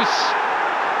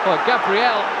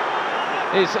 Gabriel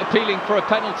is appealing for a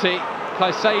penalty.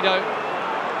 Caicedo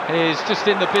is just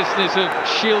in the business of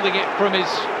shielding it from his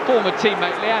former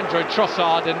teammate Leandro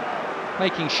Trossard and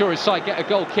making sure his side get a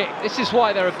goal kick. This is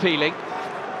why they're appealing.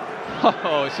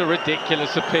 Oh, it's a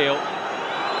ridiculous appeal.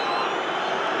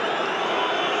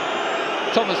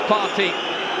 Thomas Partey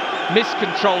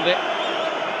miscontrolled it.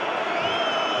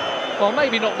 Well,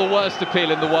 maybe not the worst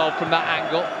appeal in the world from that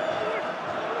angle.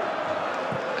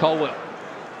 Colwell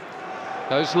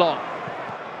goes long.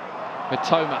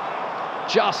 Mitoma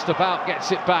just about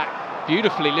gets it back.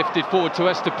 Beautifully lifted forward to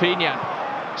Estepinian.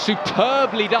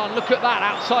 Superbly done. Look at that,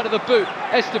 outside of the boot.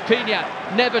 Estepinian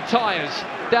never tires.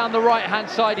 Down the right-hand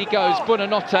side he goes.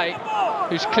 Buonanotte,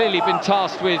 who's clearly been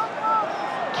tasked with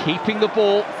keeping the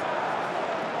ball.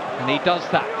 And he does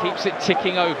that, keeps it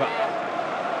ticking over.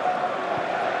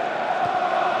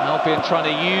 Albion trying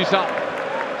to use up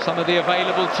some of the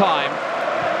available time.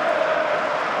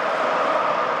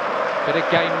 Bit of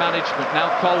game management. Now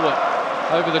Colwell,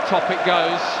 over the top it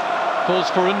goes. Falls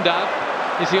for Undav.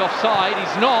 Is he offside?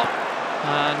 He's not.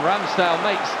 And Ramsdale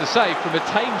makes the save from a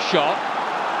tame shot.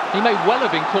 He may well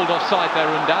have been called offside there,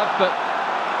 Undav, but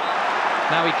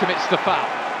now he commits the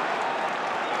foul.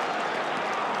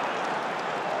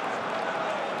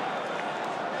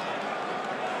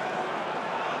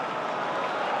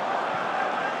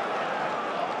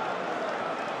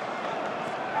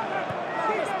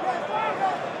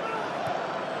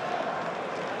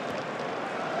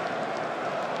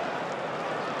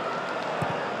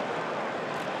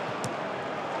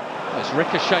 It's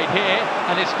ricocheted here,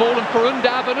 and it's fallen for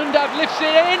Undav, and Undav lifts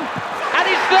it in, and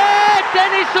it's there!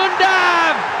 Dennis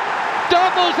Undav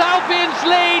doubles Albion's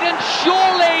lead, and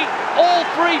surely all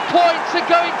 3 points are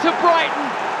going to Brighton.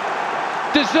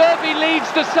 De Zerbi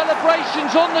leads the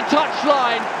celebrations on the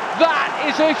touchline. That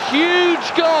is a huge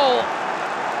goal.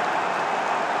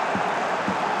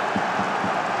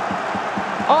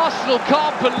 Arsenal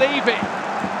can't believe it.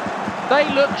 They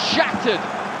look shattered.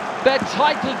 Their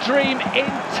title dream in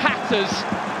tatters,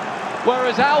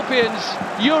 whereas Albion's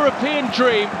European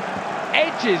dream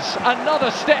edges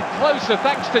another step closer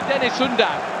thanks to Dennis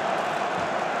Undav.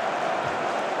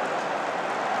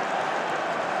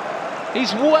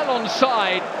 He's well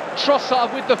onside.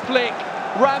 Trossard with the flick.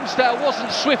 Ramsdale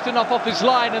wasn't swift enough off his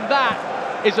line, and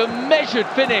that is a measured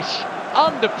finish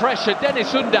under pressure.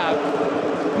 Dennis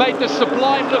Undav made the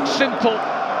sublime look simple.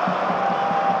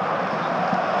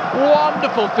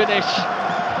 Wonderful finish,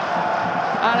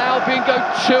 and Albion go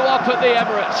 2 up at the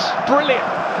Emirates. Brilliant.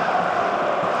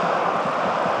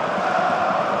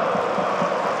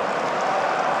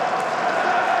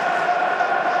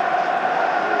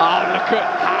 Oh, look at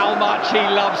how much he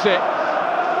loves it.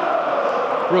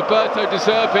 Roberto De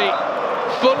Zerbi,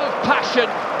 full of passion,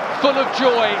 full of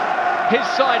joy. His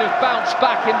side have bounced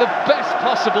back in the best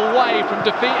possible way from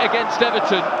defeat against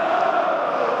Everton.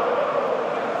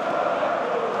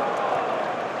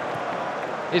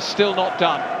 Is still not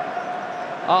done.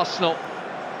 Arsenal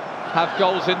have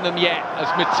goals in them yet as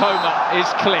Mitoma is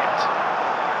clipped.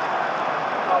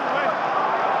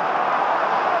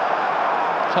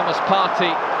 Thomas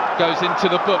Partey goes into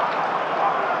the book,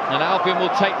 and Albion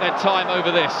will take their time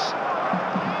over this.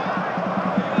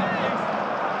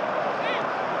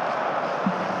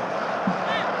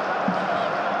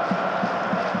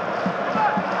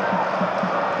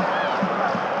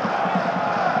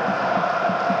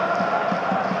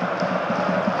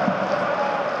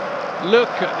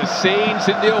 Look at the scenes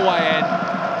in the away end.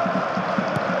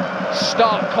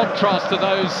 Stark contrast to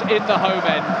those in the home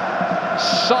end.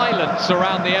 Silence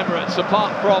around the Emirates,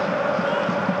 apart from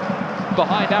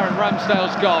behind Aaron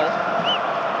Ramsdale's goal.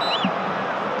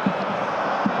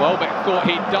 Welbeck thought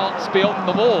he'd dance beyond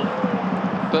them all,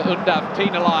 but Undav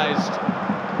penalised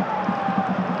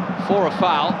for a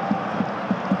foul.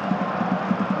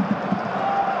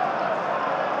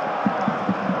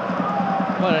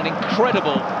 Well, an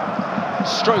incredible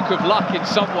stroke of luck in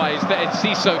some ways that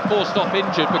Enciso forced off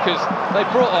injured, because they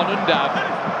brought on Undav,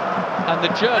 and the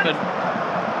German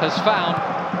has found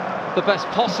the best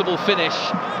possible finish,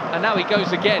 and now he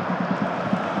goes again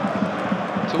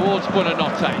towards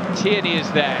Buonanotte. Tierney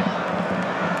is there.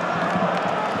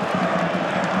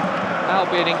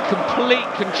 Albion in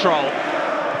complete control.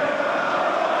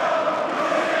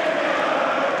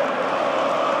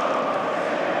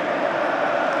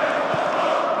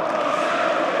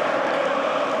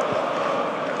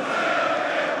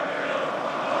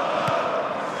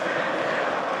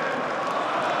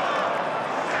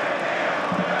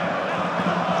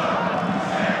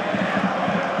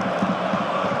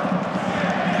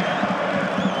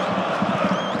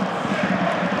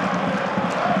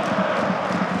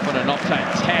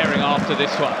 Tearing after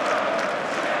this one.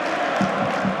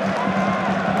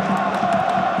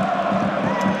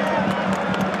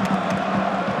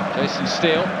 Jason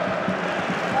Steele,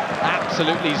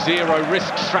 absolutely zero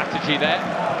risk strategy there.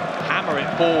 Hammer it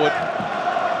forward.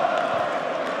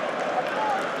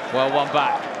 Well, one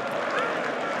back.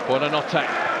 Buonanotte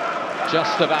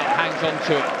just about hangs on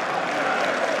to it.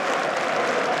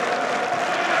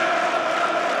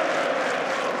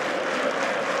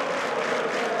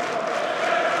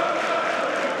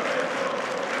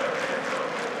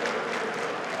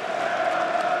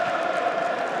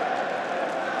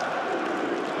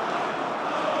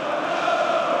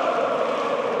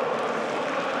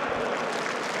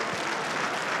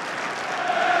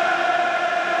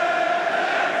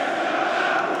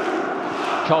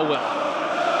 Colwell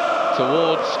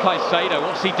towards Caicedo.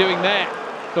 What's he doing there?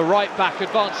 The right back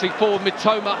advancing forward.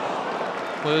 Mitoma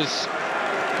was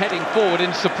heading forward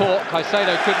in support.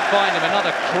 Caicedo couldn't find him.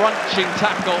 Another crunching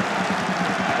tackle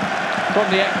from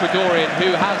the Ecuadorian,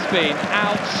 who has been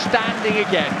outstanding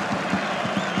again.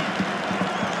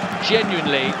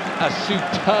 Genuinely a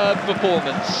superb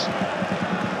performance.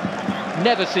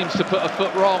 Never seems to put a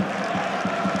foot wrong.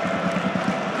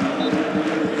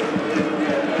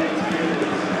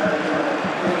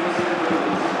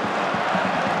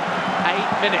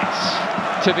 Minutes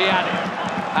to be added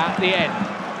at the end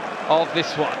of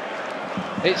this one.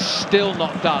 It's still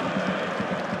not done.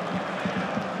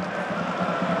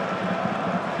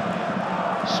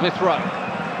 Smith Rowe.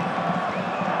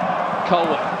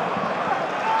 Colwell.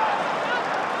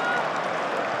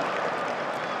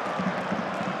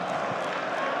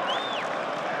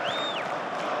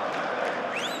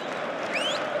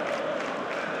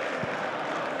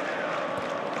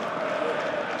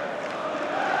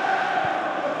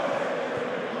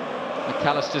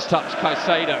 McAllister's touch,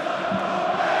 Caicedo.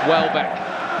 Welbeck.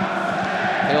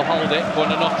 He'll hold it.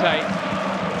 Buonanotte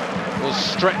will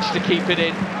stretch to keep it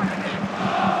in.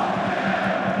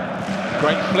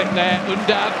 Great flick there.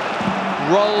 Undav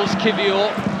rolls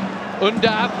Kivior.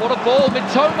 Undav, what a ball.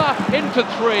 Mitoma in for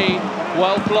three.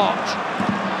 Well blocked.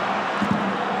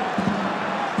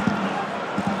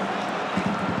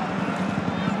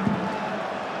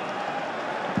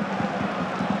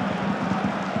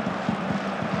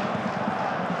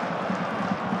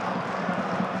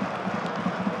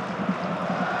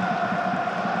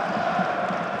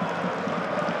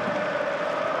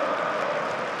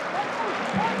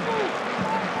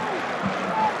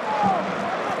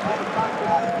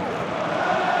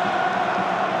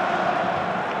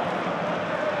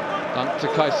 Dunk to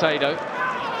Caicedo.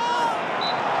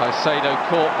 Caicedo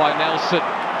caught by Nelson.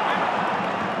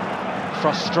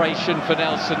 Frustration for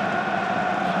Nelson.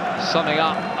 Summing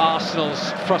up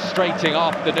Arsenal's frustrating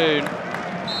afternoon.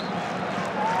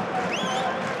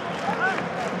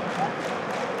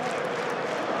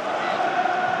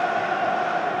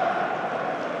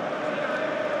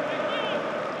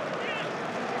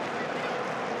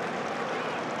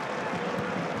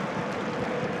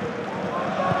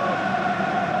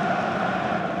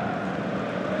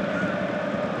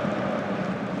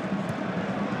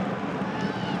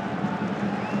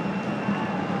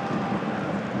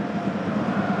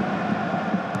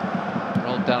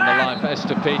 Down the line for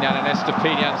Estupiñán, and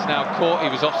Estupiñán's now caught. He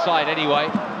was offside anyway.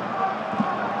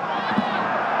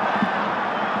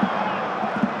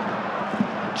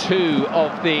 Two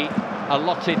of the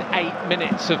allotted 8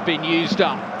 minutes have been used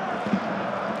up.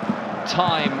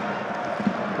 Time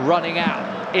running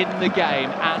out in the game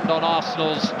and on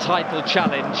Arsenal's title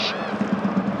challenge.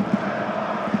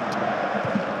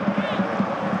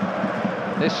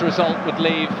 This result would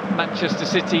leave Manchester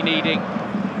City needing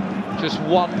just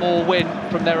one more win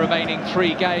from their remaining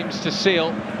 3 games to seal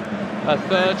a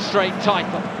 3rd straight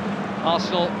title.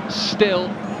 Arsenal still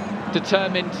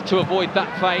determined to avoid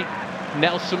that fate.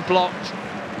 Nelson blocked.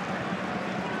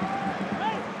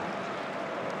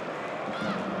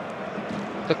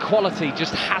 The quality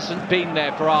just hasn't been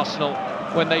there for Arsenal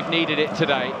when they've needed it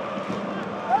today.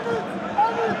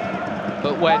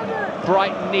 But when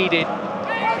Brighton needed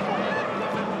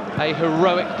a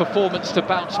heroic performance to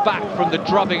bounce back from the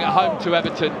drubbing at home to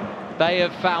Everton, they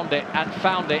have found it, and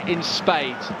found it in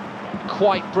spades.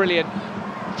 Quite brilliant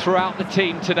throughout the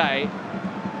team today.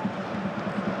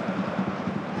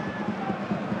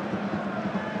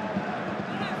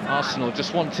 Arsenal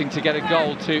just wanting to get a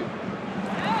goal to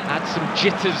add some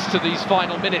jitters to these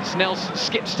final minutes. Nelson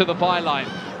skips to the byline.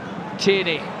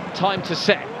 Tierney, time to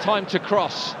set, time to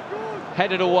cross.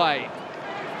 Headed away.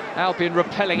 Albion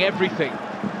repelling everything.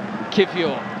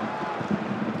 Kivior.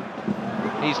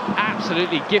 He's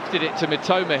absolutely gifted it to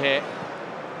Mitoma here.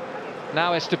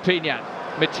 Now Estupiñán.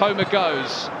 Mitoma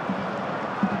goes.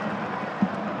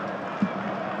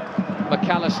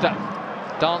 McAllister.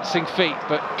 Dancing feet,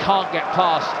 but can't get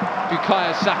past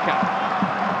Bukayo Saka.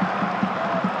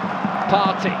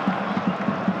 Partey.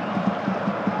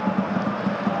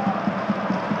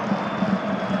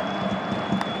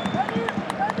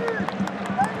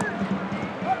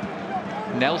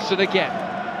 Nelson again.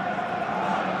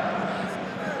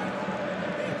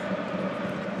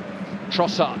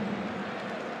 Trossard.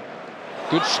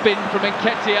 Good spin from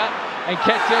Nketiah.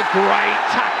 Nketiah, great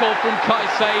tackle from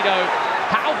Caicedo.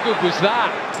 How good was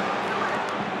that?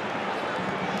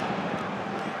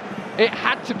 It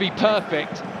had to be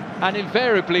perfect, and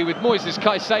invariably with Moises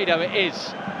Caicedo it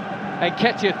is.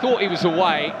 Nketiah thought he was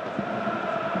away.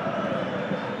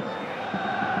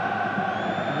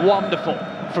 Wonderful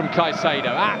from Caicedo.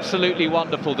 Absolutely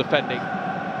wonderful defending.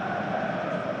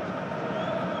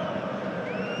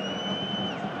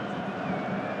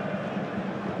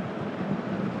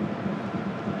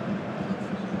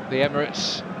 The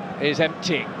Emirates is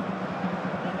emptying.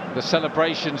 The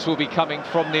celebrations will be coming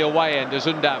from the away end as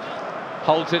Undav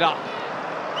holds it up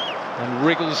and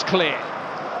wriggles clear.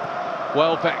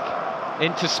 Welbeck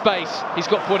into space. He's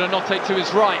got Buonanotte to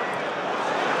his right.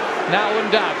 Now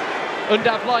Undav.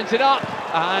 Undav lines it up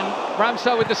and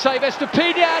Ramsdale with the save.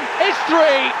 Estupiñán, it's 3.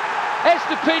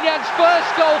 Estupiñán's first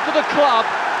goal for the club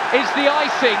is the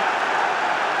icing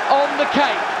on the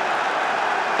cake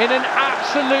in an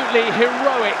absolutely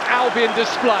heroic Albion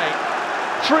display.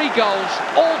 3 goals,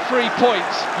 all 3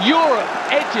 points. Europe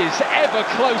edges ever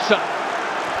closer.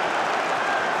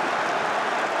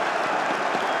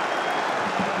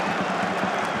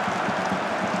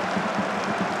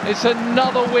 It's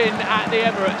another win at the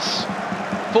Emirates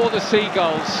for the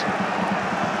Seagulls.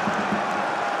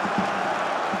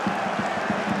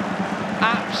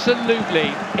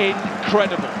 Absolutely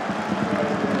incredible.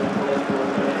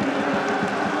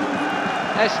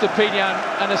 Estupiñán,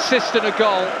 an assist and a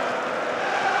goal.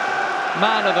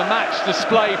 Man of the match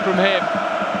display from him.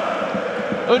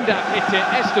 Undav hit it,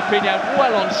 Estupiñán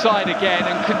well onside again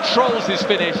and controls his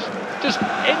finish. Just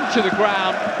into the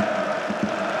ground.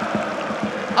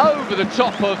 Over the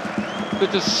top of the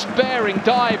despairing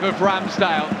dive of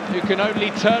Ramsdale, who can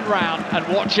only turn round and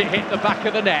watch it hit the back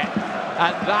of the net.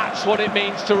 And that's what it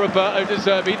means to Roberto De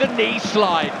Zerbi, the knee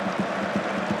slide.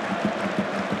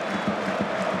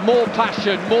 More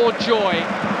passion, more joy.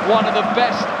 One of the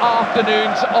best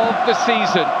afternoons of the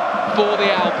season for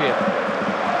the Albion.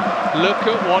 Look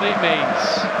at what it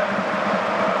means.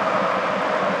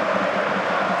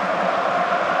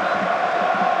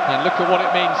 And look at what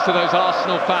it means to those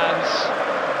Arsenal fans.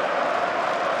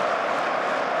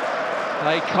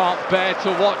 They can't bear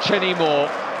to watch anymore.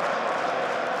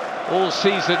 All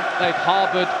season they've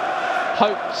harboured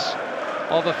hopes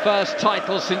of a first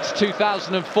title since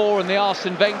 2004 in the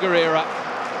Arsene Wenger era.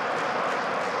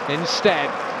 Instead,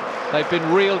 they've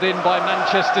been reeled in by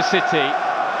Manchester City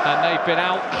and they've been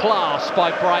outclassed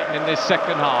by Brighton in this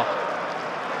second half.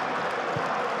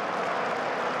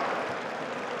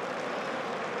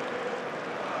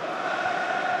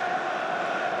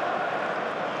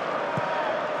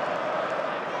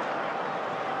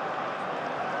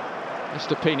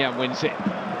 Estupiñán wins it.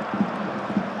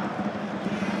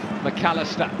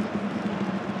 McAllister.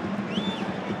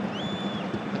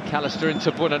 McAllister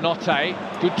into Buonanotte.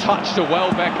 Good touch to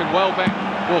Welbeck, and Welbeck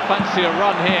will fancy a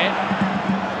run here.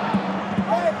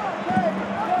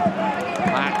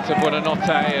 Back to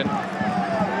Buonanotte, and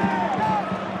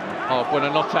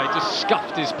Buonanotte just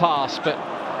scuffed his pass, but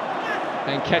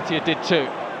Nketiah did too.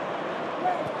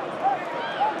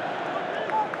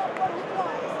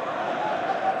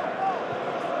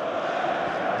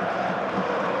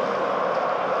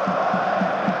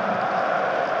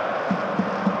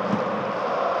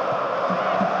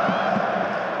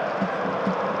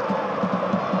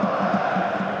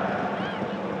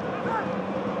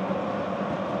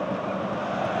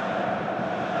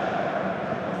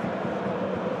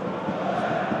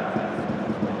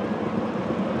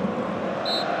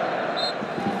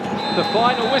 The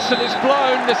final whistle is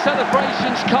blown, the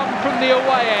celebrations come from the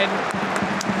away end.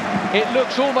 It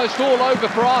looks almost all over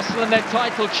for Arsenal and their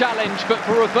title challenge, but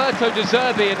for Roberto De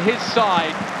Zerbi and his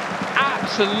side,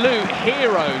 absolute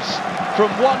heroes from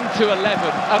 1 to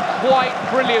 11. A quite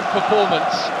brilliant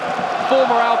performance.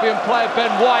 Former Albion player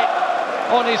Ben White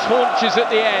on his haunches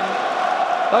at the end.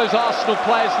 Those Arsenal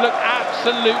players look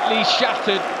absolutely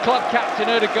shattered. Club captain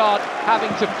Ødegaard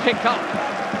having to pick up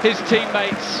his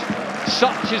teammates.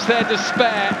 Such is their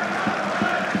despair.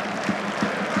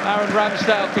 Aaron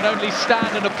Ramsdale can only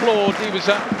stand and applaud. He was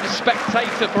a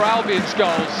spectator for Albion's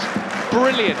goals.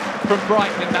 Brilliant from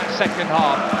Brighton in that second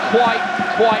half.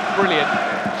 Quite brilliant.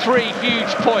 3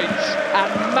 huge points and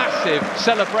massive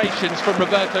celebrations from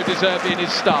Roberto De Zerbi and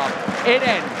his staff. It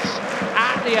ends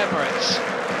at the Emirates.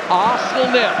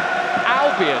 Arsenal 0,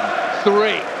 Albion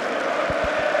 3.